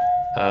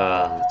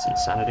 That's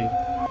insanity.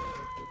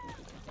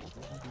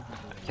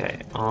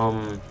 Okay,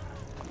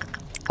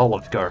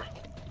 Olive, go.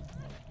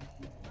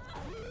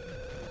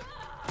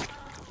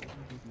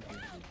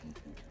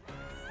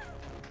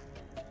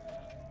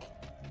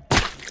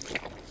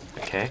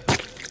 Okay.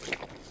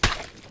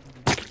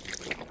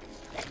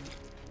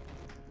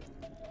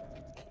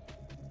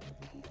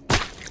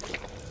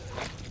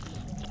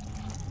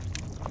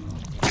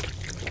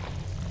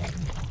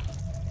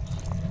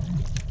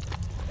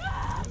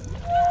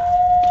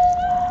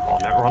 Oh,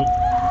 no, run.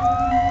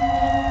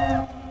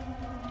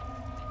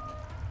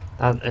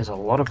 That is a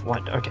lot of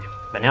white. Okay,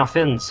 but now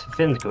Finn's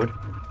good.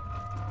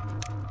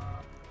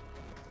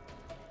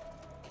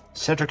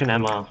 Cedric and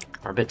Emma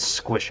are a bit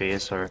squishy,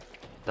 so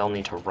they'll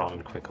need to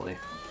run quickly.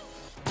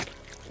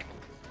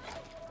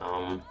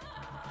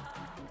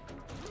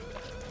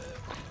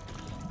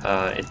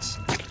 It's...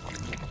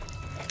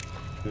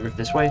 Move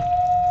this way.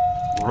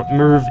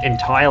 Move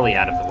entirely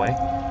out of the way.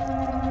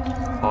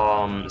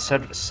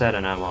 Ced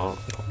and Emma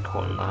got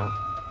caught in that.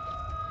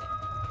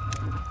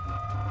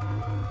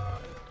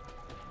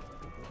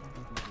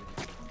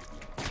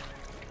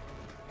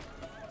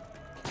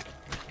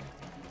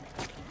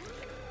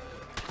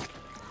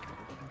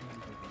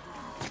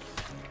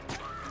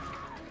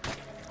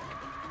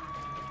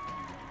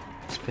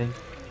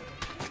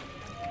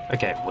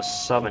 Okay, we'll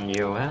summon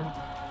you in.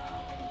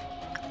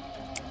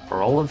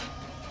 For Olive.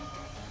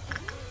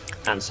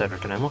 And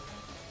Cedric and Emma.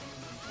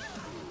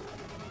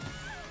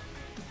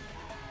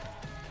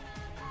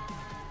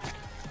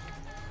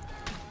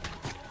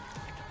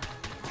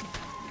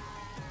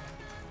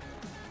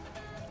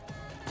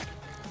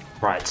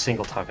 Right,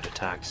 single target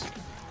attacks.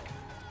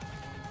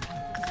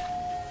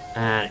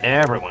 And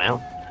everyone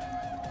out.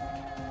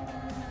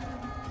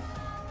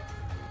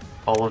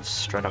 Olive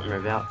straight up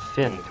move out.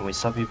 Finn, can we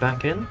sub you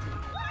back in?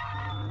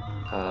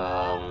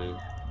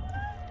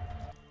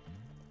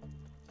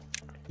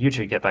 You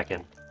two get back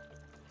in.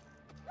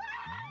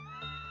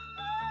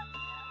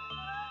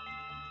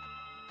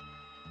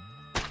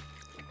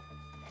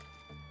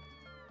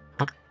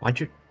 Huh? Why'd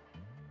you...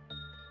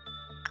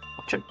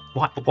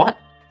 What?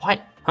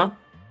 Why? Huh?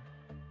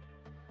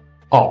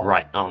 Oh,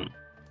 right,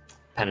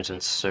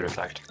 Penitence suit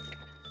effect.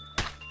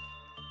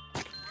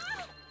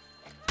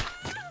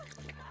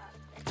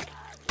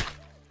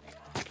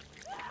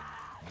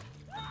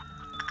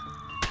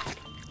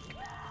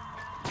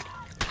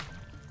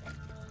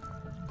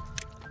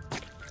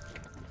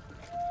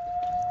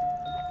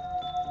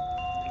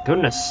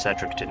 Goodness,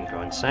 Cedric didn't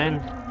go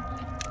insane.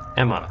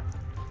 Emma,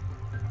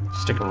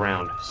 stick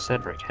around.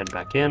 Cedric, head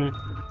back in.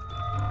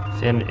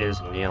 Finn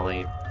is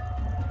nearly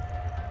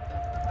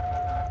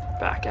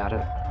back at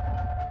it.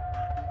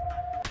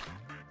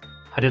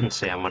 I didn't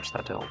see how much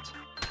that dealt.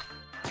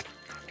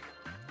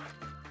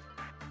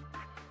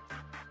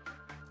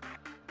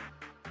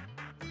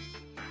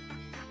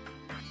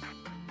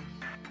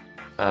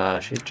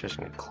 She's just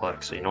gonna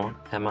cloak, so you know what?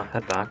 Emma,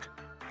 head back.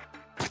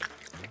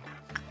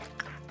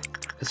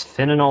 Because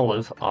Finn and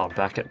Olive are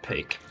back at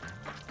peak.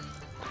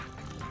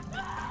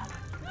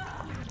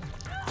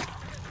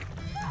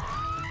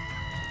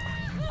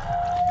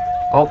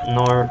 Oh,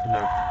 no.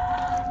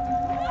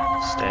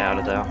 Stay out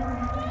of there.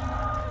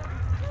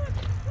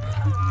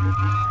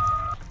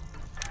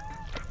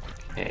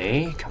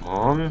 Okay, come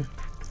on.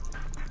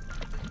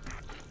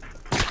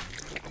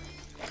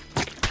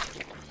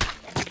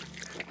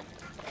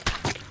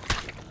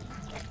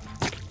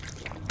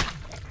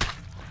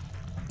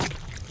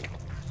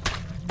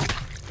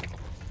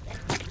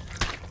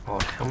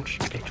 God, how much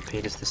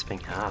HP does this thing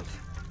have?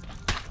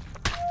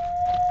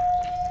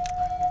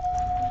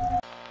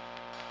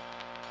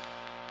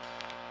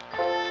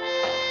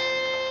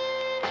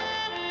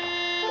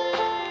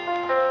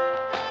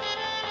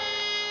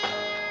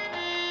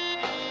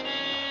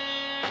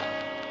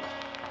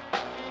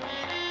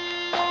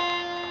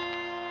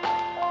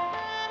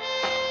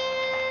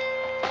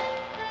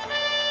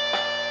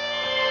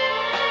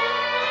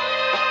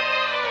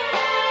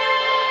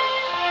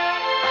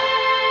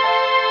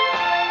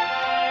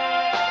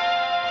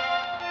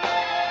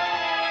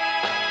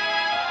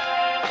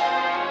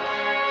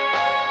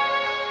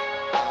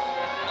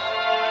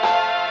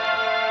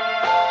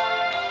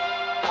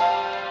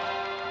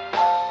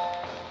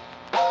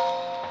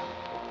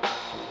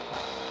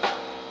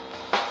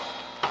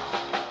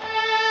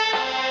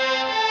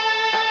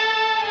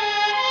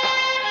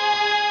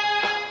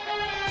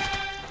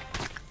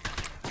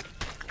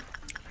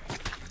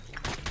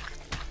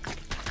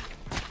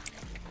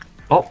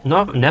 Oh,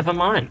 no, never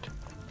mind.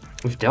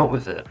 We've dealt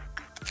with it.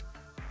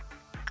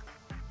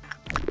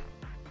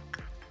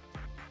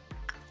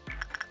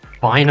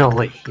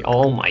 Finally!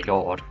 Oh my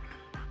god.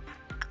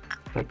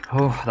 But,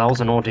 oh, that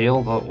was an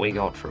ordeal, but we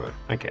got through it.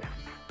 Okay.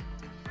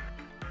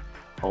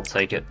 I'll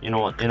take it. You know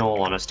what, in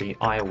all honesty,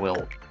 I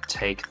will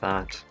take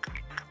that.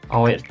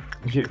 Oh wait,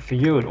 for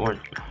you it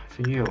won't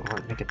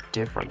make a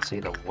difference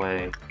either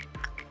way.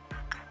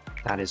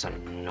 That is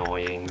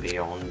annoying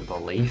beyond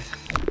belief.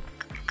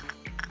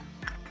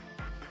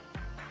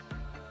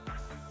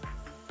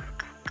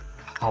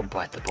 I'll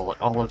bite the bullet.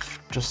 Olive,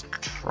 just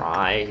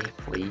try,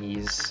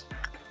 please.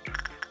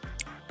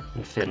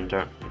 And Finn,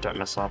 don't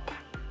mess up.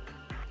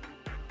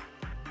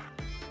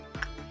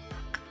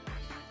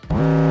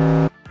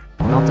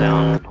 Melt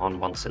down on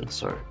one sin,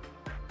 so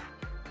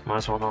might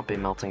as well not be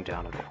melting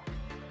down at all.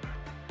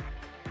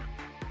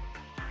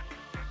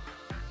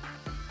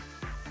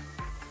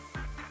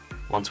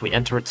 Once we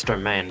enter its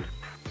domain,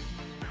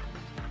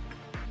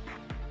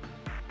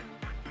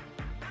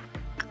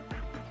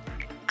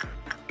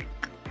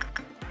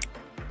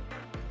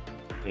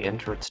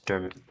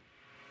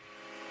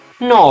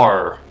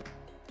 No!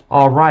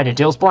 Alright, it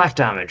deals black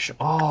damage.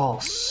 Oh,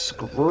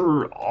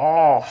 screw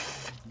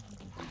off.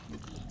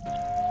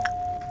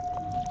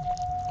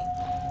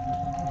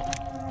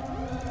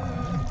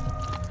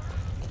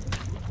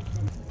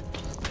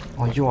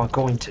 Oh, you are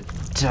going to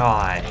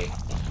die.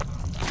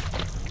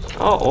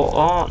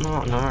 Oh,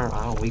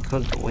 no,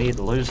 we'd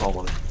lose all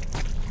of it.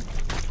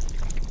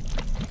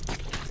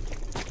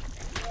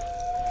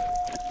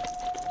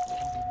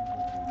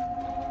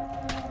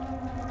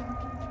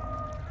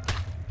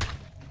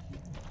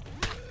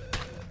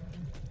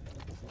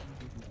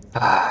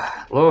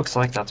 Looks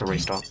like that's a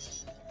restart.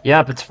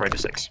 Yep, it's 3 to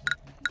 6.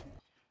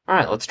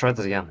 Alright, let's try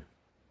this again.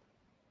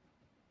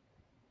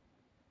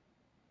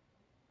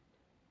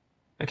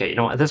 Okay, you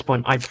know what, at this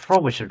point, I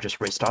probably should have just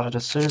restarted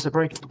as soon as it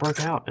broke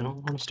out, in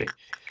all honesty.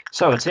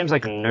 So, it seems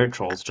like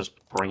neutrals just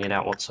bring it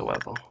out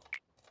whatsoever.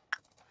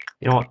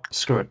 You know what,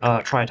 screw it,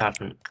 try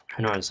attachment.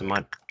 Who knows, it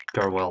might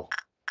go well.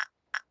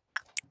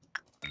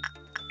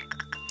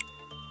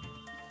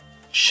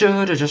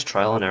 Should have just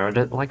trial and errored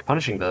it like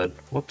Punishing Bird.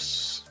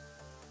 Whoops.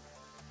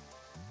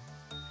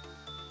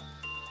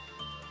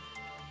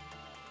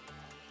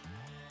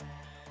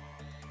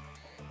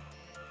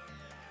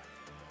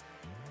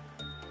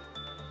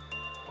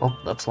 Well,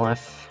 that's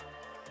life.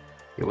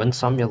 You win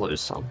some, you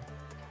lose some.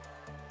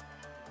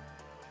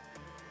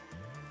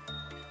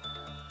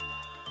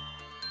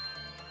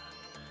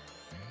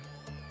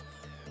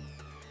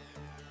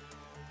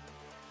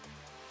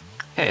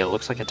 Okay, it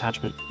looks like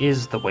attachment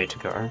is the way to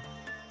go.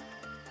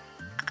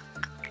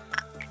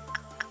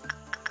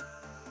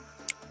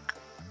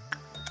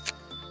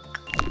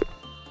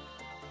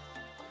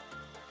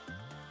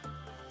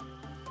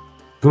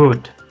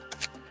 Good.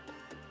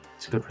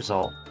 It's a good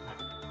result.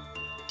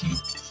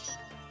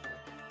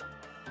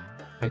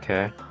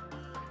 Okay.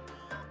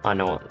 I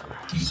know what.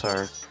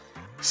 So,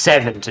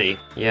 70.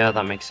 Yeah,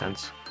 that makes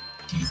sense.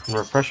 And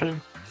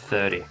repression,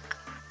 30.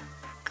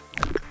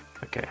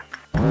 Okay.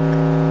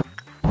 Oh,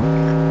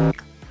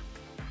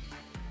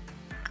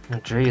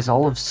 geez,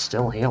 Olive's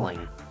still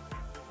healing.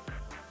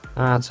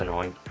 That's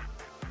annoying.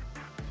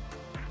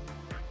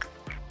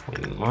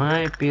 We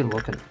might be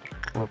looking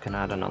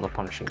at another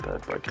Punishing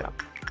Bird breakout.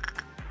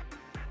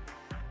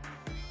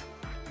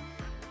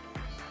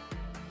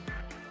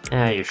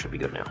 Yeah, you should be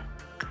good now.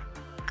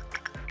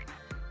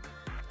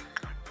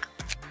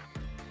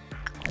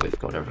 We've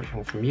got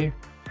everything from you.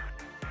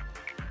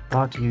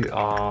 But you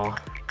are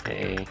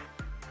a...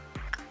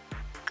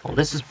 Well,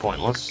 this is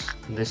pointless.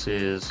 This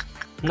is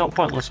not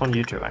pointless on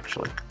you two,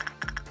 actually.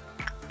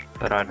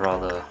 But I'd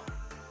rather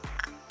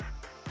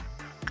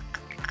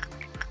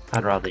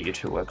you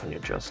two work on your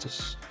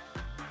justice.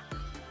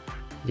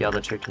 The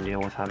other two can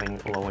deal with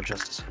having lower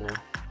justice for now.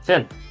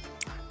 Finn!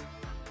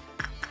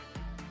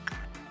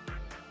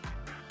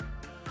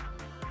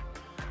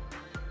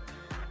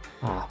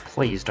 Oh,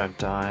 please don't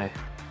die.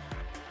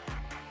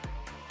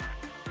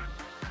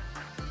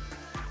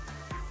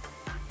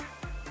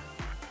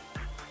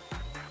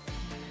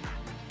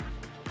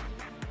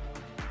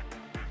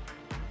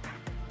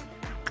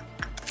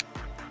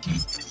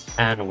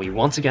 And we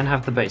once again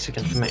have the basic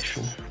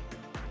information.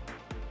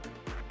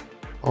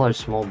 Hello,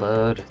 small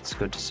bird. It's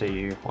good to see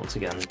you once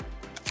again.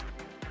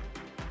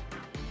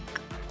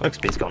 Work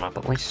speed's gone up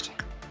at least.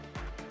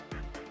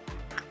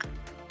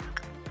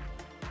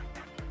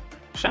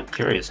 I'm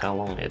curious how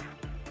long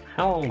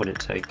would it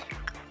take?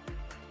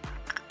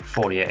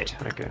 48,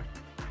 okay.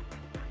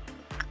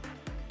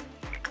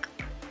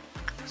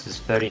 This is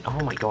 30, oh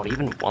my god,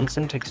 even one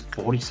sin takes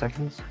 40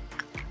 seconds?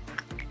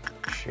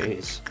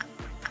 Jeez.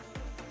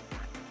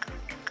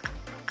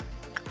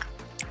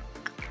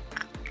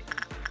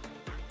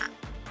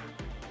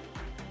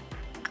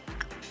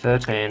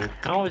 $13,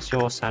 how is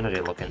your sanity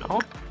looking?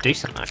 Oh,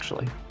 decent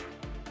actually.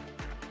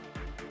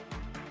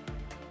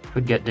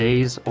 Could get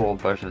these, or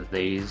both of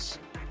these.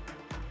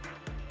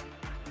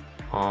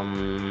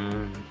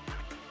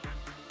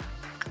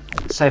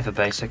 Save for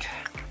basic.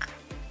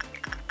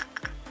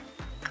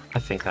 I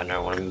think I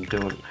know what I'm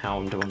doing,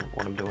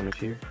 what I'm doing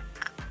with you.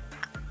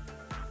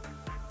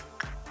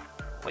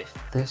 With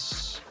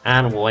this,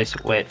 and we'll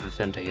wait for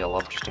Finn to heal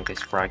up just in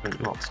case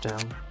Fragment knocks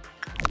down.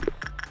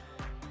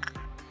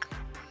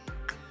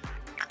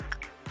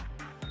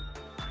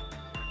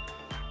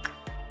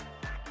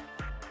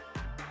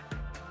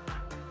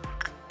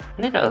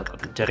 I need a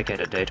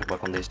dedicated day to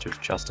work on these two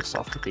justice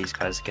after these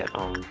guys get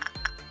aren't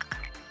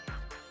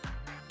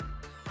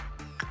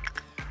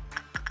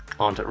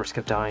at risk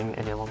of dying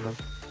any longer.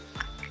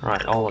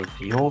 Right, Olive,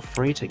 you're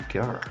free to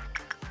go.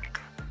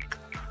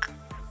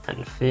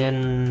 And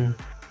Finn,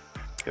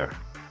 go.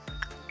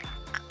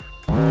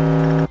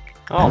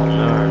 Oh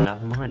no,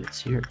 never mind,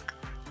 it's you.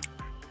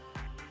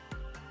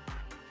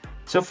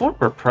 So if we're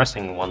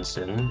repressing one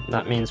sin,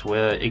 that means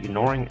we're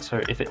ignoring it.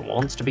 So if it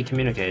wants to be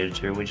communicated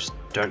to, we just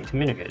don't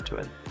communicate to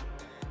it.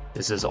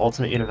 This is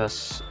alternate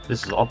universe,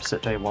 this is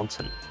opposite day one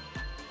sin.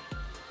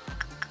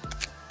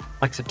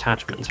 Likes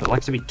attachments, so it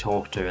likes to be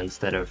talked to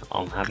instead of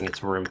having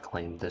its room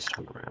claimed this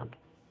time around.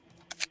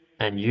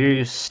 And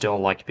you still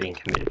like being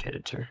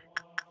communicated to.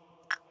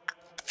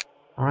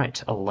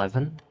 Alright,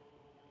 11.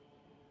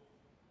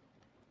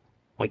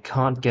 We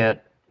can't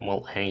get,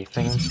 well,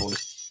 anything, so we'll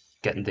just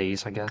get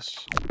these, I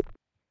guess.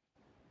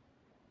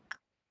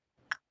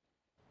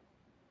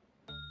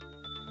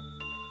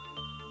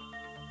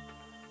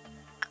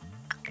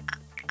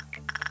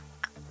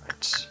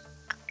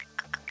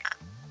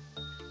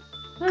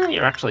 Right.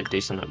 You're actually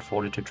decent at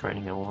fortitude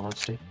training, in all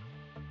honesty.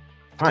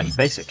 Alright,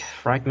 basic.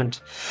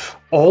 Fragment.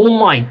 Oh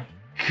my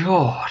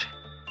god!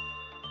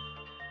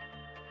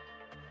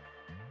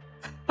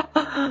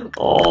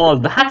 Oh,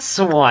 that's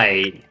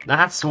why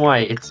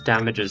its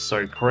damage is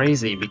so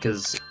crazy,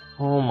 because,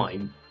 oh my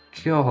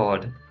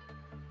god.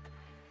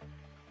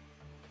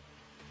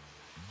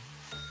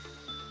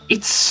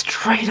 It's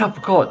straight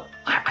up got,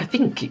 I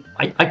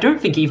don't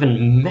think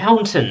even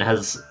Mountain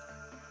has,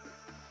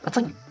 that's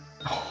like,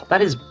 oh,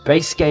 that is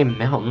base game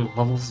Mountain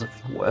levels of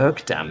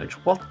work damage,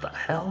 what the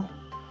hell?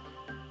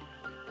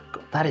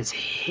 God, that is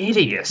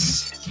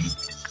hideous.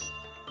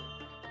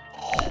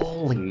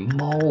 Holy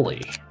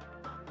moly.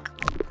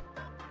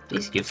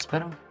 These gifts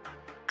better?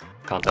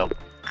 Can't tell.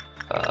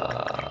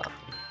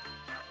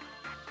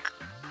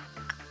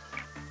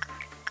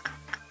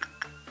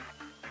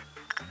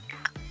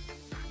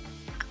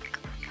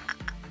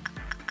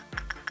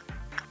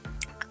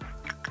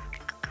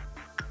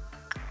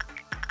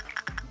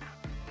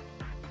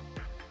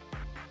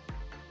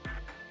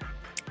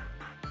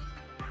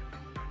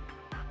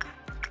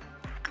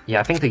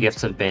 Yeah, I think the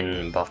gifts have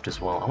been buffed as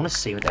well. I want to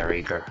see their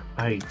ego.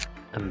 I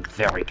am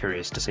very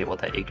curious to see what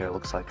their ego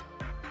looks like.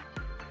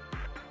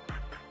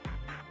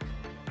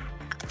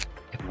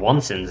 If one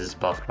sins is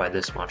buffed by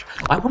this much,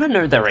 I want to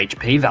know their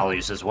HP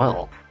values as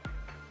well.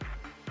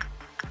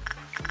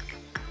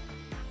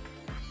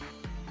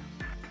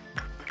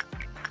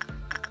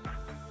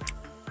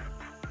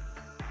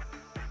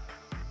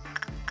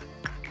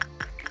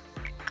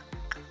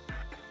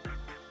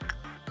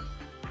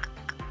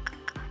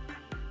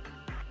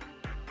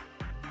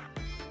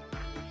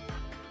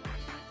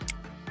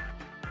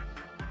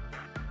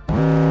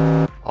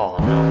 Oh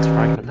no, it's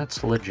Fragment.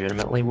 That's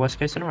legitimately worst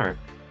case scenario.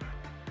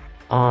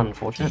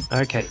 Unfortunate.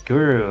 Okay,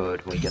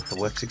 good. We get the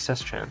work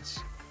success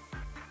chance.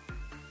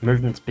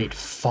 Movement speed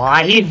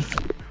 5?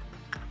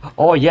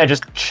 Oh yeah,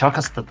 just chuck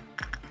us the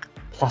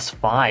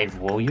 +5,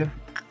 will you?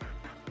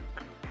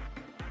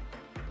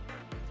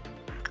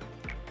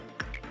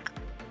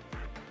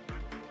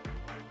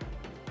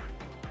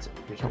 It's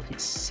really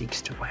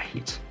 6 to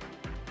 8.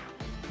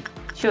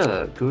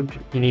 Sure, good.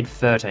 You need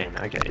 13.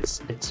 Okay,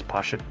 it's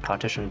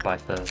partitioned by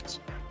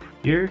thirds.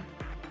 You?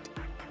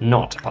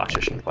 Not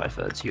partitioned by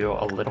thirds. You're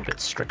a little bit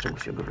stricter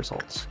with your good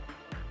results.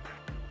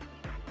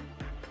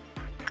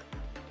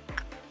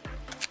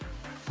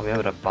 I'll be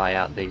able to buy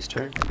out these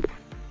two.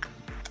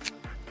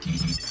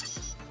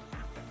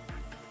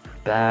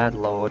 Bad,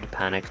 lowered,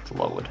 panicked,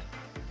 lowered.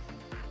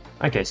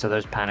 Okay, so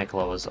those panic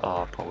lowers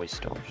are probably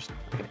still just...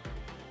 Okay.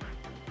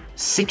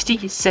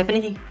 60?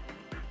 70?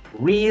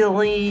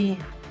 Really?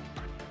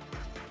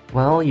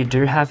 Well, you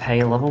do have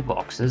hay level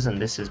boxes,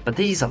 and this is, but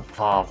these are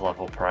Valve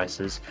level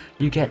prices.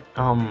 You get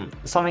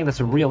something that's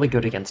really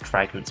good against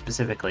Fragment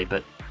specifically,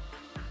 but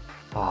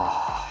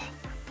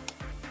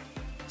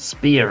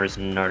Spear is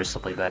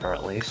noticeably better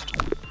at least.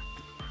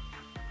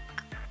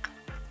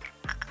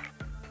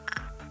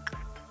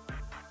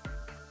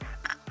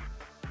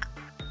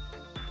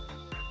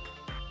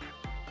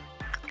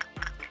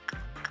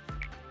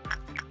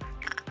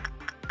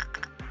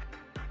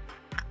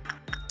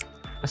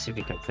 Let's see if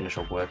you can finish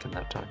a work in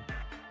that time.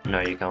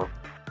 No, you can't.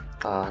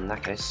 In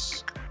that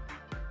case...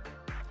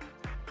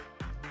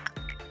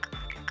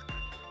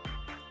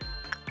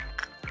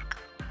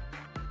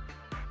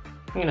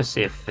 I'm gonna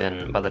see if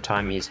Finn, by the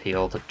time he's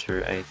healed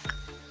to a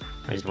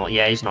reasonable...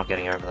 Yeah, he's not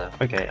getting over there.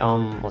 Okay,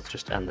 let's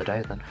just end the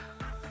day then.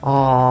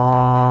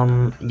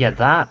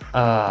 Yeah,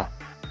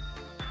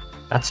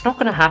 that's not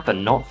gonna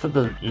happen, not for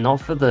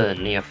the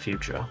near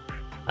future.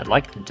 I'd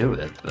like to do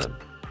it, but...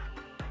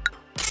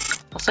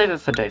 I'll save it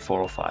for day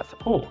 4 or 5.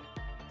 Oh,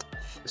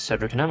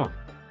 Cedric and Emma.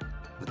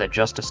 With their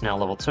justice now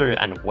level 2,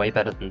 and way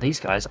better than these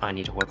guys, I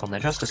need to work on their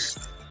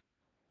justice.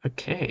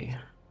 Okay.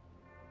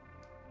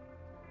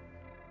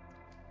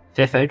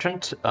 5th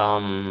agent,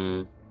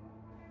 I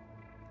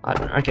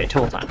don't know. Okay,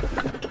 tool time.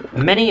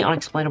 Many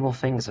unexplainable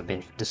things have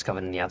been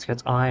discovered in the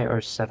outskirts.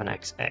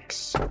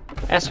 I07XX.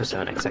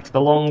 S07XX.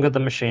 The longer the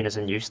machine is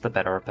in use, the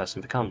better a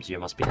person becomes. You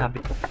must be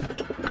happy.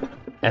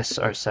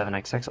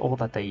 S07XX. All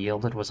that they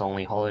yielded was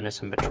only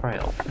hollowness and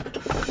betrayal.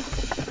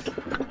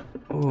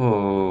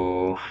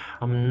 Ooh,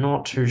 I'm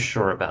not too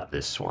sure about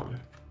this one.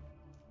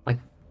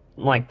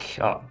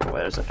 Oh,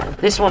 where is it?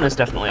 This one is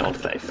definitely Old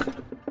Faith.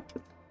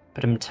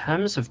 But in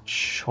terms of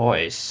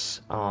choice,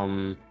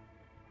 oh.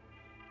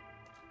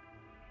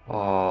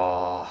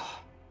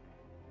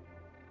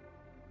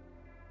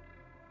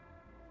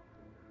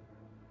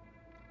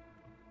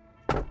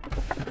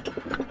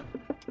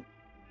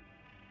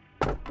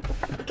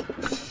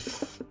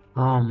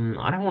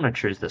 I don't want to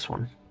choose this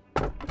one.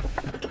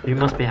 You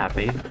must be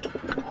happy.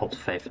 Hold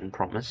faith and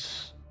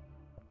promise.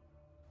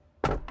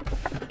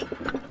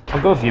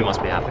 I'll go with you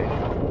must be happy.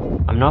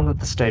 I'm not at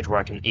the stage where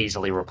I can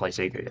easily replace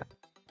ego yet.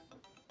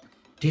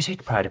 Do you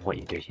take pride in what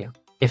you do here?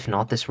 If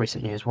not, this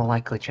recent news will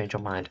likely change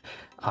your mind.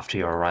 After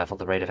your arrival,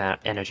 the rate of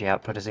energy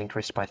output has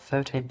increased by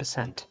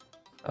 13%.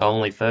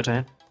 Only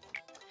 13?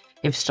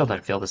 If you still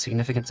don't feel the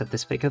significance of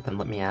this figure, then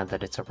let me add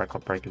that it's a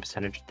record-breaking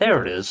percentage.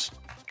 There it is.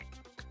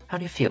 How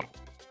do you feel?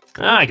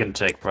 I can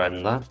take pride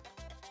in that.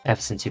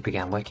 Ever since you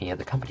began working here,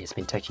 the company has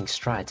been taking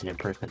strides in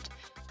improvement.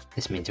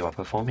 This means you are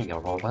performing your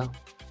role well.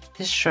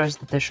 This shows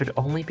that there should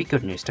only be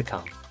good news to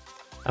come.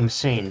 A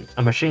machine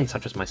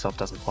such as myself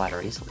doesn't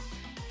flatter easily.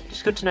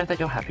 It's good to know that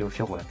you're happy with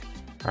your work.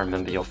 I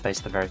remember your face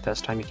the very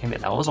first time you came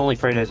in. That was only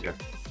 3 days ago.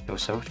 You were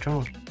so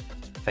withdrawn.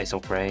 Face all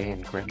grey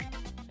and grim,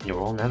 and you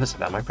were all nervous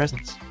about my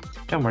presence.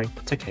 Don't worry,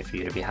 it's okay for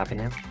you to be happy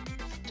now.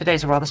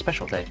 Today's a rather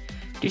special day.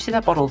 Do you see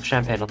that bottle of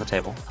champagne on the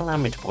table? Allow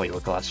me to pour you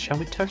a glass. Shall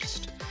we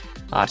toast?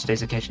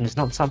 Today's occasion is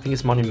not something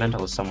as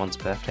monumental as someone's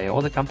birthday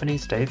or the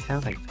company's day of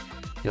founding.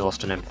 You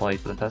lost an employee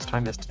for the first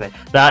time yesterday.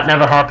 That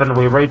never happened.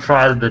 We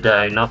retried the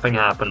day. Nothing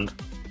happened.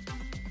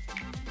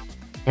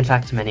 In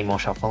fact, many more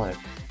shall follow.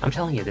 I'm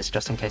telling you this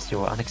just in case you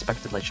were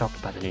unexpectedly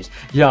shocked by the news.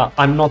 Yeah,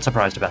 I'm not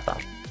surprised about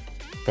that.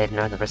 They've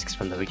known the risks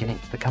from the beginning.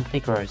 The company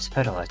grows,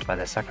 fertilized by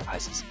their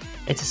sacrifices.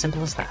 It's as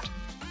simple as that.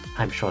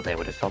 I'm sure they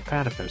would have felt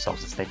proud of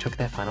themselves as they took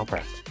their final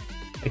breath.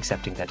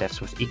 Accepting their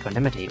deaths with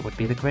equanimity would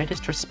be the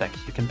greatest respect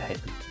you can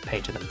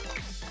pay to them.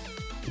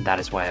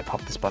 That is why I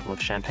popped this bottle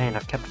of champagne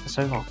I've kept for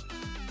so long.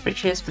 3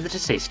 cheers for the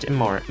deceased in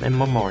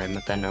memoriam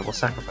of their noble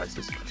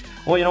sacrifices.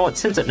 Well, you know what,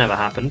 since it never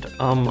happened,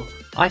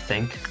 I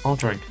think I'll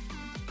drink.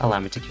 Allow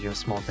me to give you a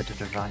small bit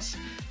of advice.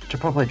 To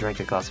properly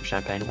drink a glass of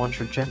champagne, one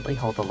should gently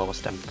hold the lower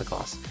stem of the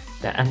glass,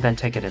 and then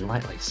take it in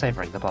lightly,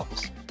 savouring the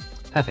bubbles.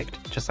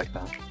 Perfect, just like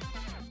that.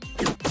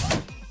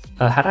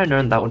 Had I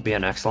known that would be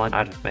an excellent,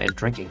 I'd have made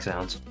drinking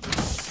sounds.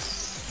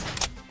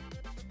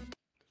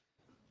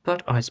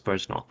 But I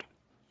suppose not.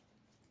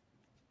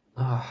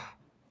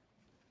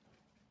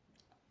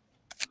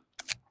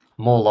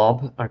 More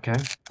lob, okay.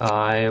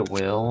 I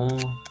will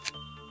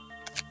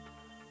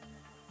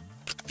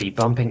be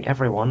bumping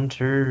everyone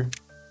to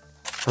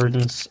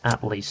prudence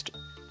at least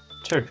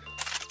 2.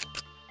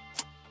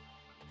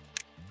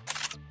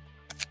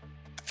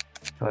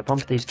 Do I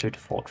bump these 2 to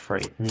Fort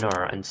 3? No,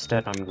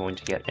 instead I'm going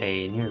to get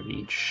a new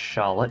lead,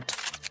 Charlotte.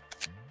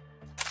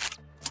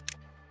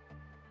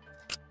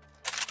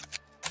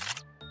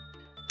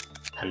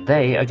 And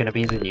they are going to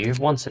be the new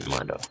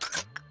once-in-minder.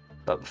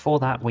 But before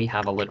that, we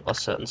have a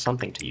certain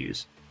something to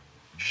use.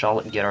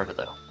 Charlotte, get over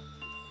there.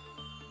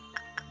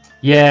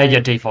 Yeah, your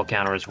default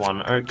counter is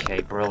 1.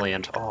 Okay,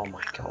 brilliant. Oh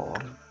my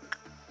god.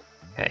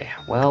 Okay,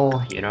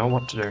 well, you know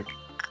what to do.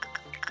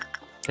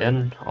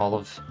 Then,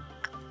 Olive.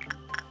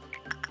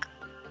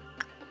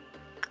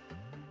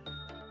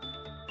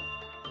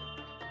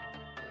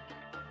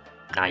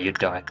 Nah, you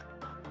die.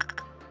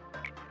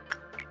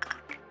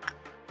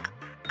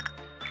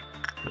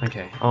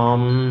 Okay,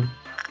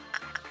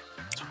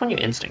 let's find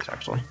your instincts,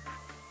 actually.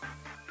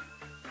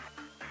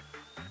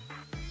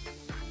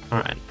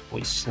 Alright,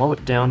 we slow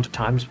it down to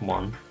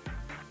 ×1.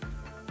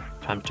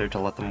 ×2 to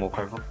let them walk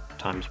over.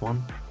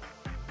 ×1.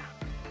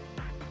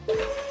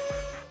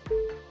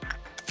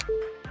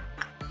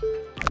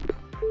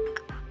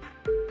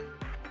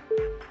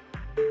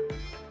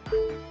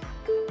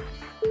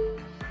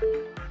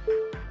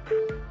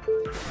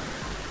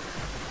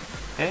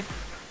 Okay.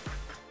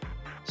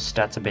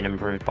 Stats have been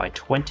improved by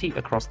 20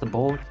 across the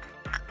board.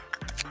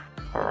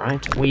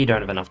 Alright, we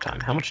don't have enough time.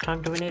 How much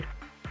time do we need?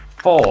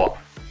 4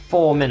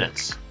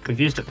 minutes. We've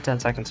used it for 10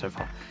 seconds so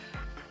far.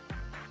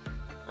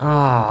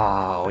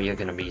 Oh, you're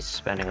gonna be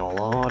spending a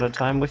lot of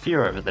time with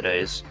you over the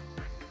days.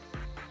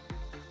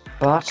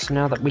 But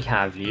now that we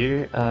have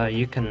you,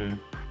 you can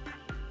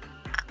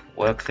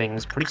work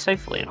things pretty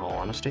safely, in all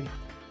honesty.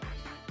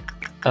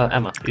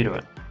 Emma, you do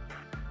it.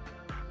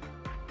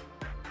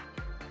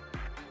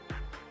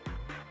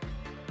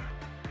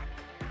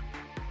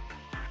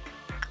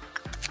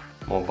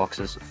 more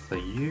boxes for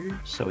you,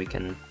 so we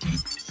can...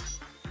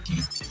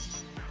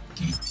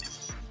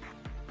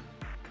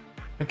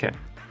 Okay.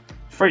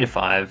 3 to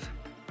 5.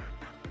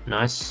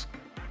 Nice.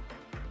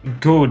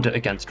 Good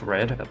against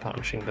red, a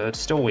punishing bird.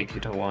 Still weak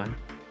to white.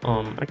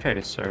 Okay,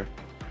 so...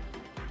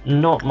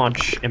 Not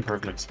much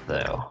improvements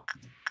there.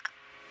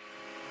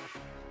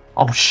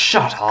 Oh,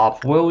 shut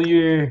up, will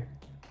you?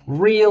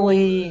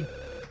 Really?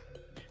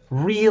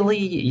 Really?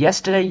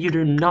 Yesterday you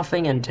do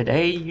nothing and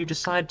today you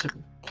decide to...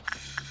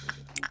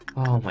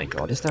 Oh my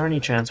god, is there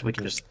any chance we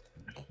can just...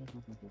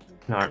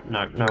 No,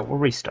 we're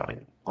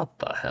restarting. What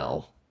the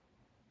hell?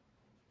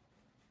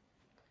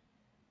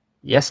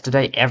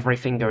 Yesterday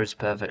everything goes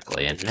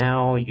perfectly, and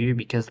now you,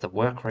 because the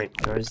work rate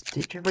goes...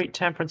 Did you read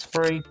Temperance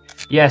Free?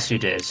 Yes, you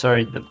did.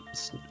 Sorry, the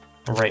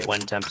rate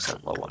went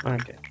 10% lower.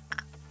 Okay.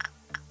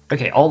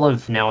 Okay,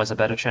 Olive now has a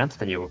better chance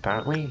than you,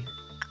 apparently.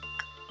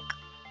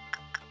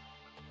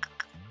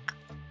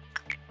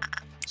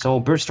 So we'll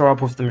boost her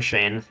up with the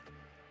machine.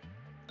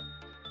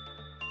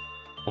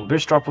 We'll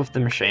boost her up with the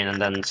machine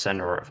and then send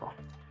her over.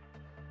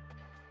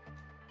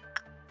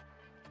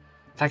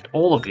 In fact,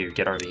 all of you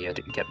get over here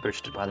to get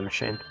boosted by the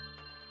machine.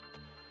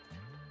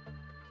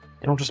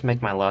 It'll just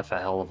make my life a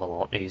hell of a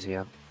lot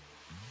easier.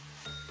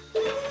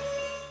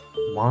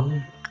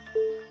 1,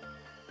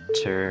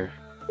 2,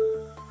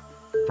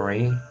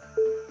 3,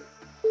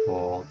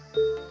 4,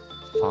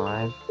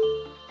 5,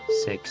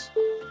 6,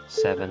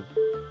 7,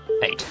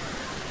 8.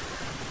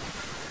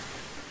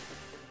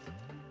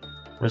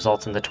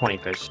 Results in the 20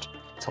 boost.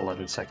 It's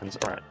 11 seconds.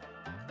 Alright.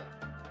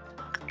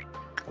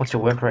 What's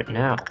your work rate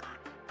now?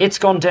 It's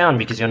gone down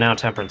because you're now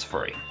temperance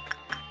free.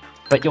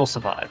 But you'll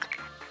survive.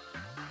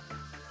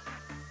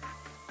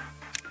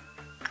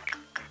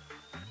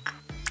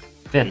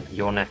 Finn,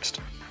 you're next.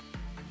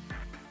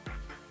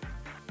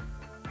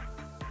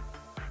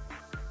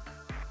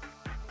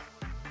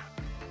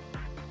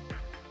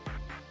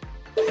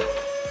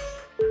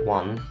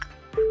 One,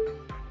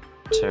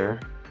 2,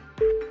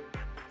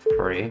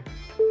 3.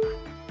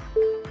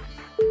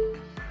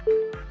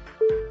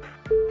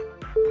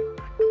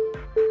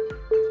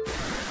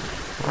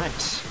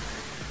 Right.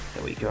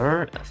 There we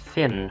go.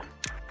 Finn.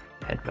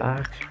 Head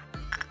back.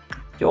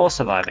 You're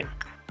surviving.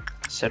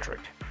 Cedric.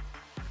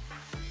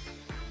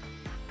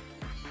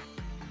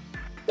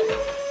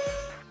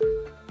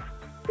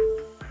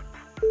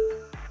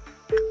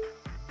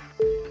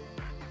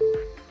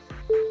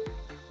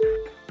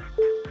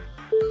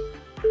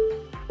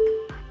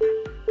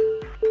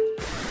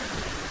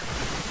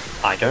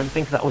 I don't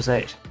think that was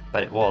 8,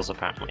 but it was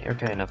apparently.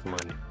 Okay, never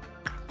mind.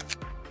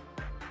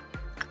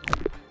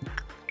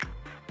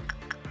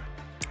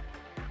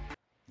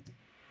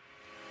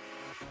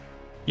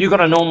 You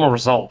got a normal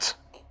result.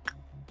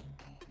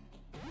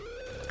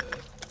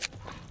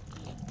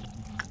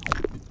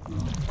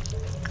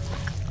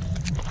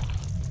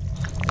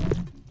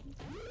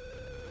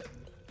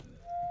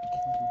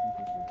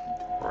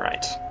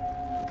 Right.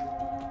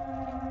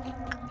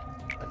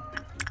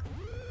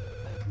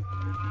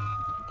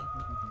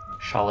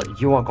 Charlotte,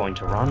 you are going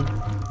to run.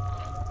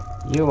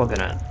 You are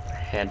gonna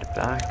head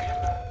back.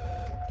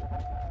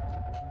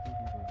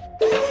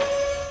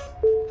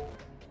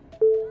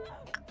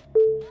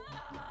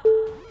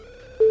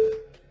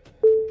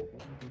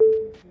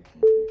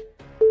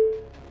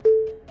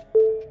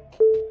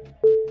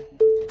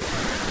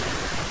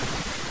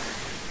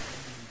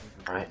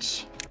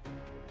 Right.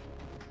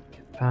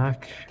 Get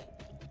back.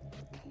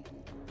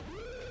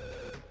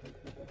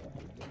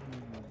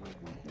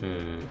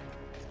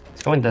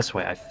 It's going this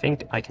way. I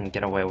think I can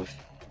get away with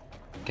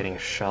getting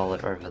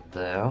Charlotte over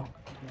there.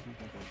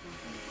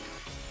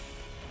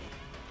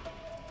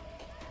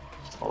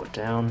 Slow it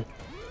down.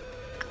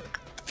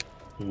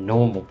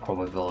 Normal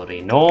probability.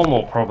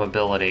 Normal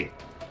probability.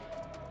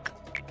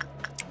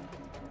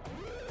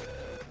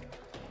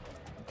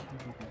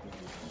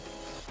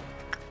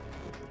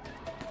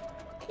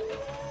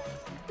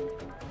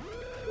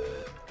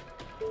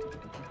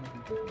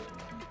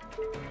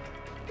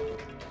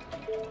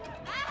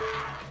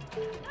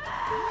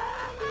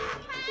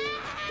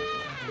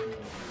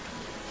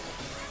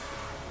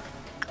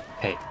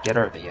 Hey, get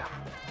over here.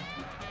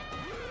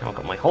 I've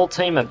got my whole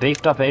team of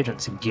beefed up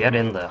agents. Get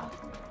in there.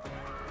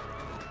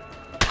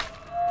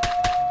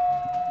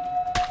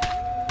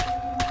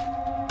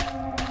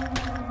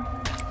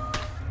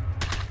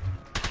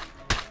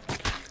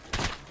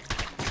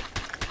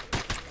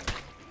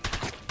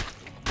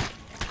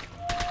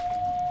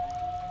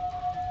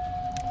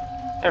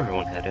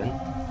 Everyone head in.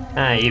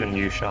 Ah, even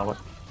you, Charlotte.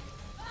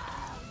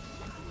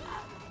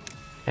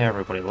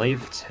 Everybody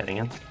leave, it's heading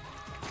in.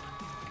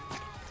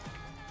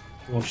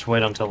 We'll just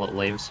wait until it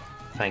leaves.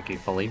 Thank you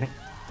for leaving.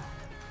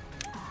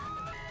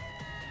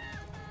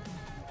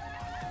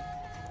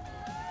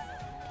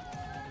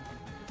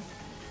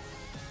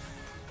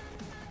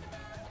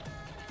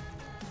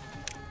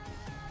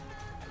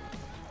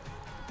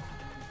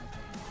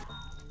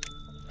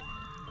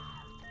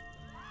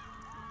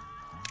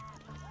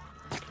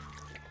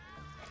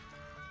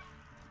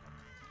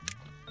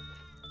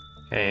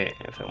 Okay,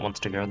 if it wants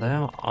to go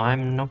there,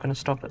 I'm not going to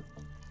stop it.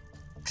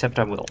 Except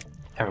I will.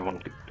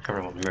 Everyone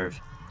move.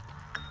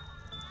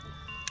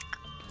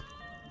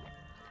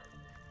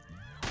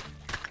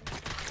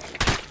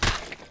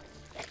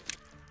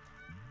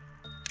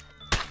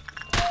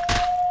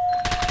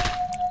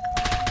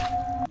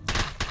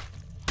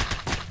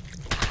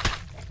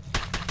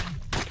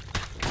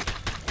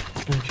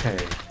 Okay.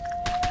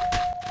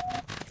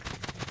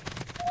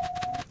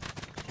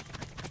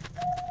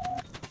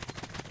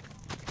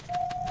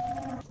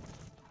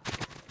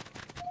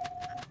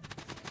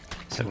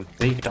 So with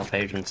beefed up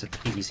agents, it's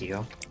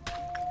easier.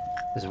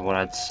 This is what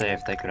I'd say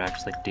if they could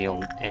actually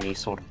deal any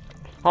sort of...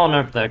 Oh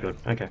no, they're good.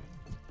 Okay.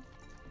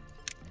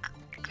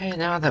 Okay,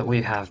 now that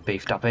we have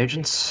beefed up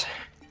agents...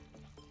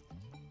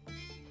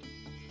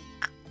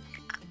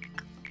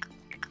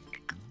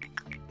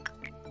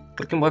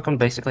 we can work on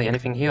basically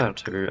anything here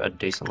to a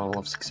decent level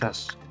of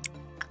success.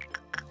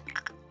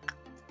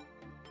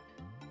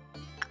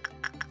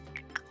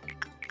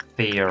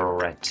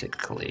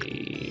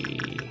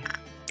 Theoretically...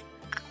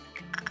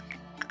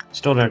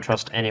 Still don't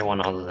trust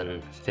anyone other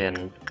than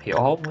Finn.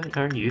 Oh wait,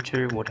 no, you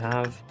two would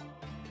have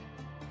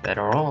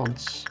better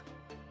odds.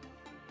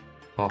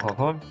 Ho ho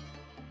ho.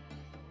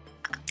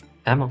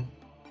 Emma,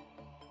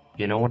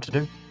 you know what to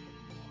do.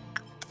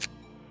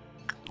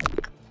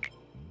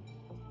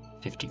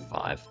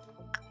 55.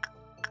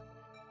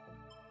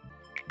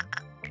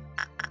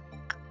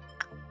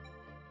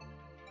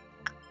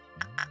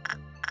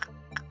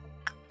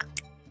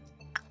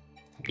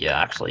 Yeah,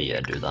 actually,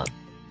 yeah, do that.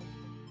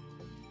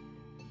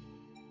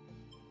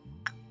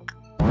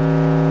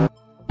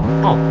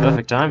 Oh,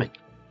 perfect timing.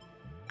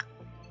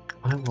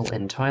 I will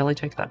entirely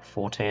take that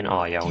 14.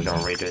 Oh yeah, we're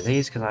gonna redo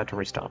these because I had to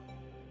restart.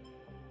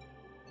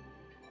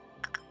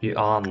 You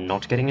are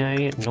not getting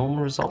a normal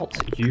result.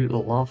 You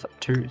love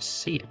to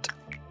see it.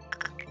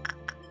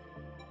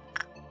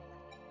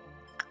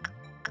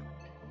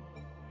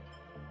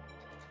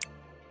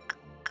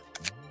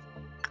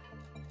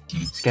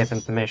 Escape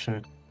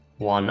information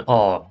 1.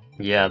 Oh,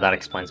 yeah, that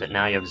explains it.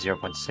 Now you have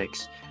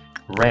 0.6.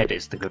 Red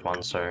is the good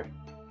one, so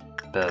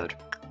bird.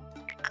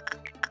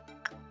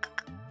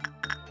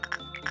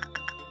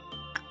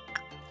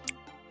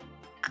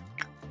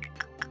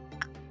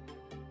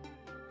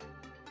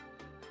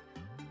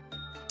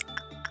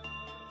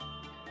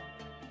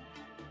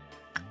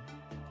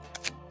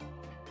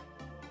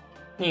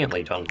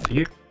 Nearly done for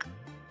you.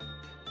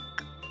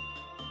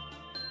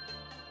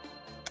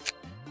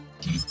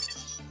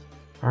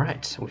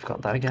 Alright, so we've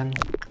got that again.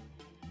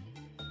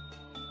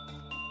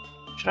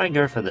 Should I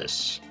go for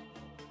this?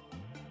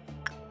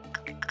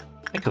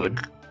 I could.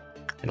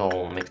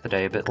 It'll make the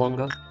day a bit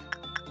longer.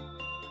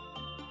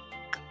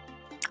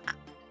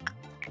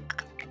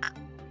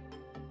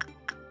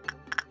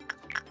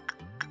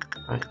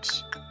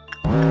 Right.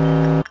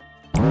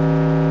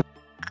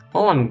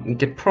 Well, I'm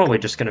probably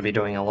just going to be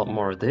doing a lot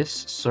more of this,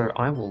 so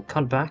I will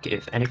cut back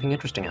if anything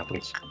interesting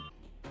happens.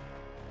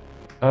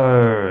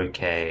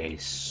 Okay,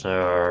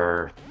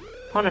 so...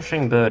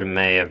 Punishing Bird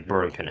may have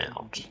broken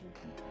out.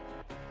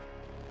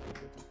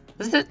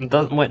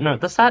 Wait, no,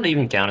 does that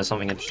even count as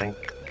something interesting?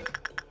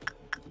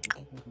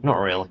 Not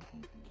really.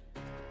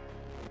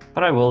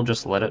 But I will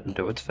just let it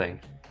do its thing.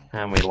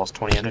 And we lost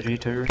 20 energy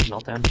to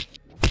meltdown.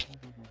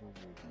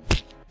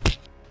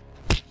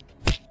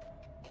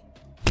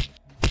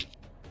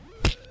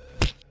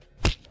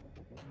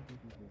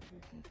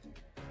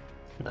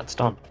 That's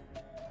done.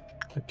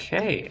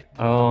 Okay,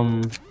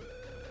 well,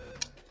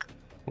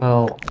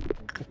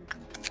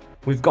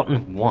 we've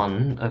gotten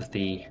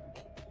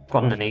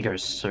gotten an ego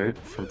suit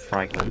from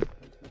Fragment,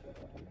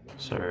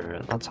 so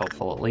that's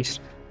helpful at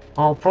least.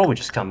 I'll probably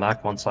just come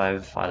back once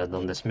I've either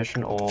done this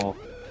mission, or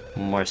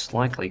most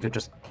likely could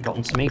just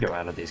gotten some ego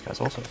out of these guys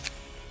also.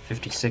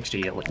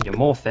 50-60, you're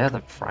more fair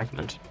than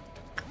Fragment.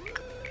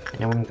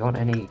 Anyone got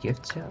any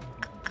gifts yet?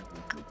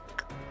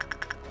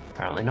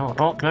 Apparently not.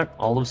 Oh, no,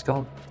 Olive's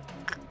got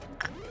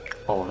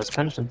all of his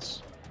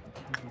penitence.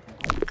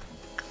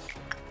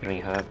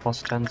 Giving her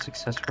 +10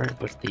 success rate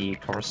with the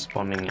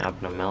corresponding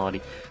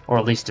abnormality. Or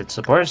at least it's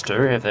supposed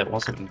to, if it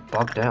wasn't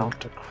bugged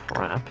out to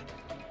crap.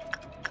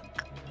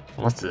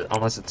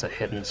 Unless it's a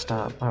hidden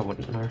stat, I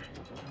wouldn't know.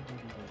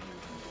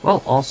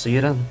 Well, I'll see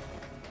you then.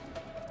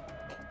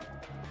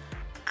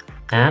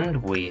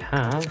 And we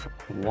have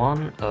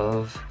one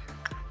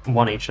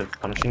each of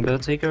Punishing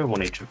Bird's ego,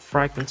 one each of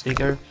Fragment's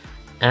ego,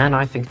 and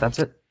I think that's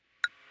it.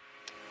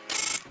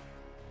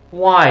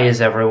 Why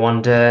is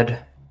everyone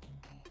dead?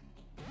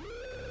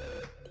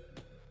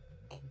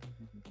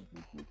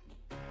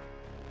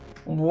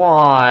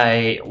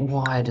 Why?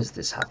 Why does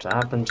this have to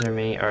happen to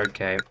me?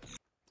 Okay.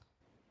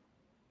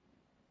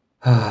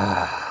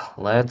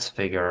 Let's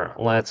figure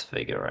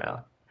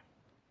out.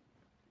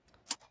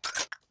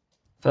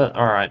 But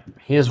alright,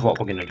 here's what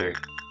we're gonna do.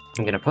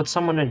 I'm gonna put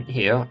someone in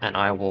here, and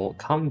I will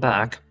come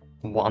back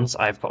once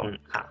I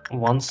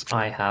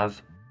have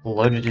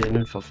loaded it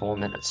in for 4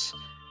 minutes.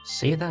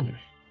 See you then.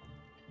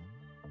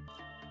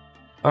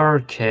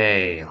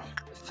 Okay,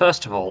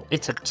 first of all,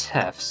 it's a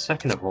TEF.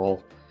 Second of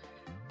all,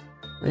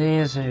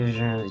 these,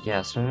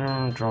 yes,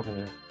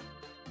 dropping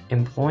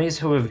employees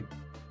who have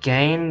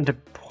gained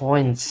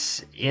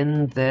points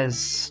in their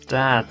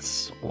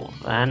stats will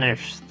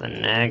vanish the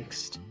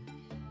next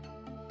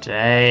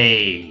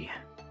day.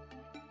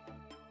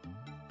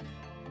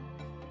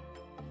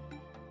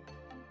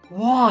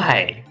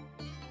 Why?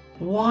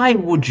 Why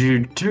would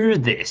you do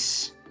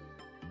this?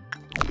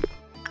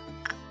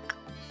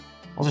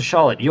 Also,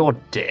 Charlotte, you're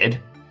dead.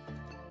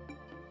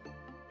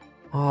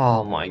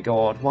 Oh my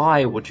god,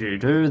 why would you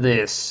do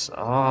this?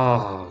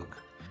 Oh.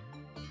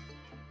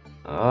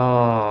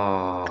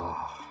 Oh.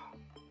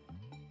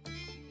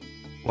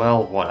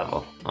 Well,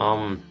 whatever.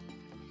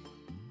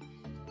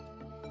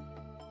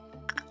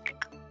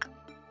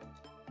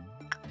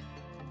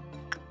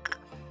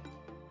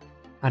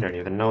 I don't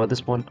even know at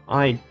this point.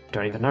 I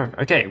don't even know.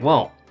 Okay,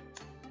 well,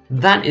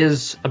 that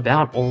is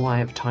about all I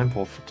have time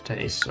for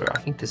today, so I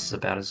think this is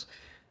about as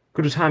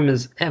good a time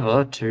as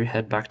ever to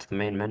head back to the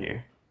main menu.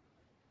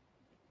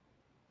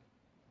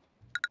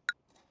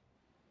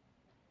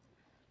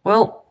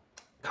 Well,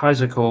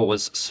 KaizoCorp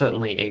was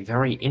certainly a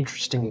very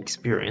interesting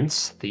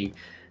experience. The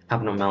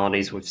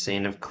abnormalities we've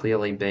seen have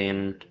clearly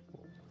been...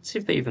 Let's see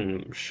if they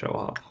even show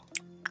up.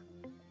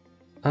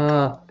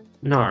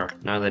 No,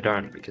 they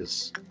don't,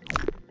 because...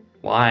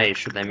 Why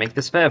should they make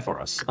this fair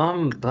for us?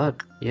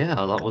 But yeah,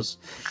 that was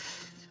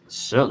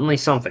certainly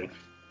something.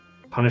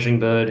 Punishing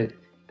Bird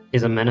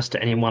is a menace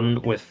to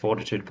anyone with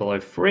fortitude below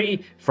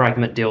 3,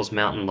 Fragment deals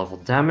mountain level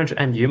damage,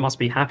 and you must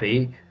be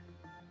happy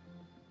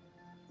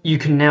you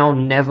can now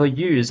never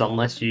use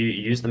unless you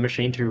use the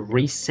machine to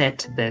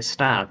reset their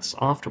stats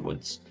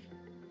afterwards.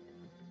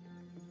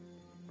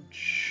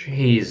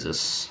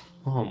 Jesus.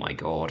 Oh my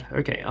god.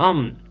 Okay,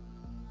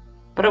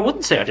 but I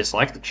wouldn't say I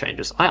dislike the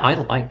changes. I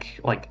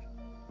like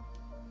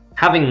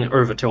having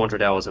over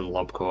 200 hours in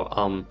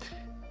Lobcore,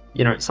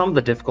 you know, some of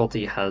the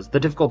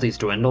difficulty's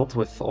dwindled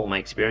with all my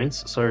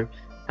experience, so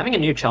having a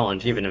new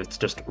challenge, even if it's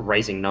just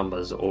raising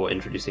numbers or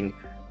introducing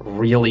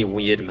really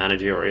weird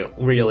managerial,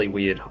 really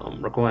weird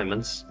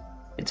requirements,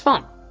 it's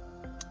fun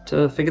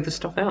to figure this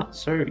stuff out.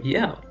 So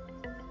yeah,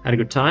 had a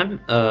good time.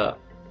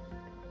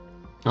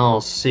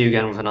 I'll see you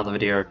again with another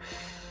video,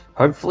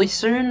 hopefully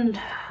soon.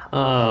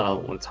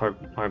 Let's hope,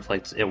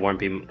 hopefully it won't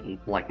be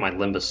like my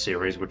Limbus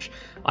series, which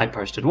I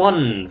posted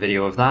one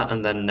video of that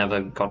and then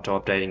never got to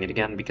updating it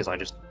again because I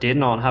just did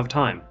not have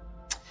time.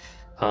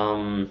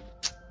 Wonder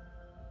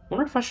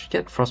if I should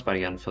get Frostbite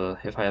again for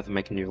if I ever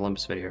make a new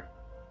Limbus video.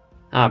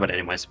 But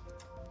anyways.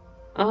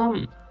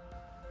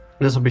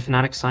 This will be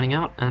Fnatic signing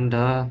out, and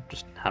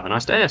just have a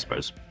nice day, I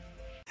suppose.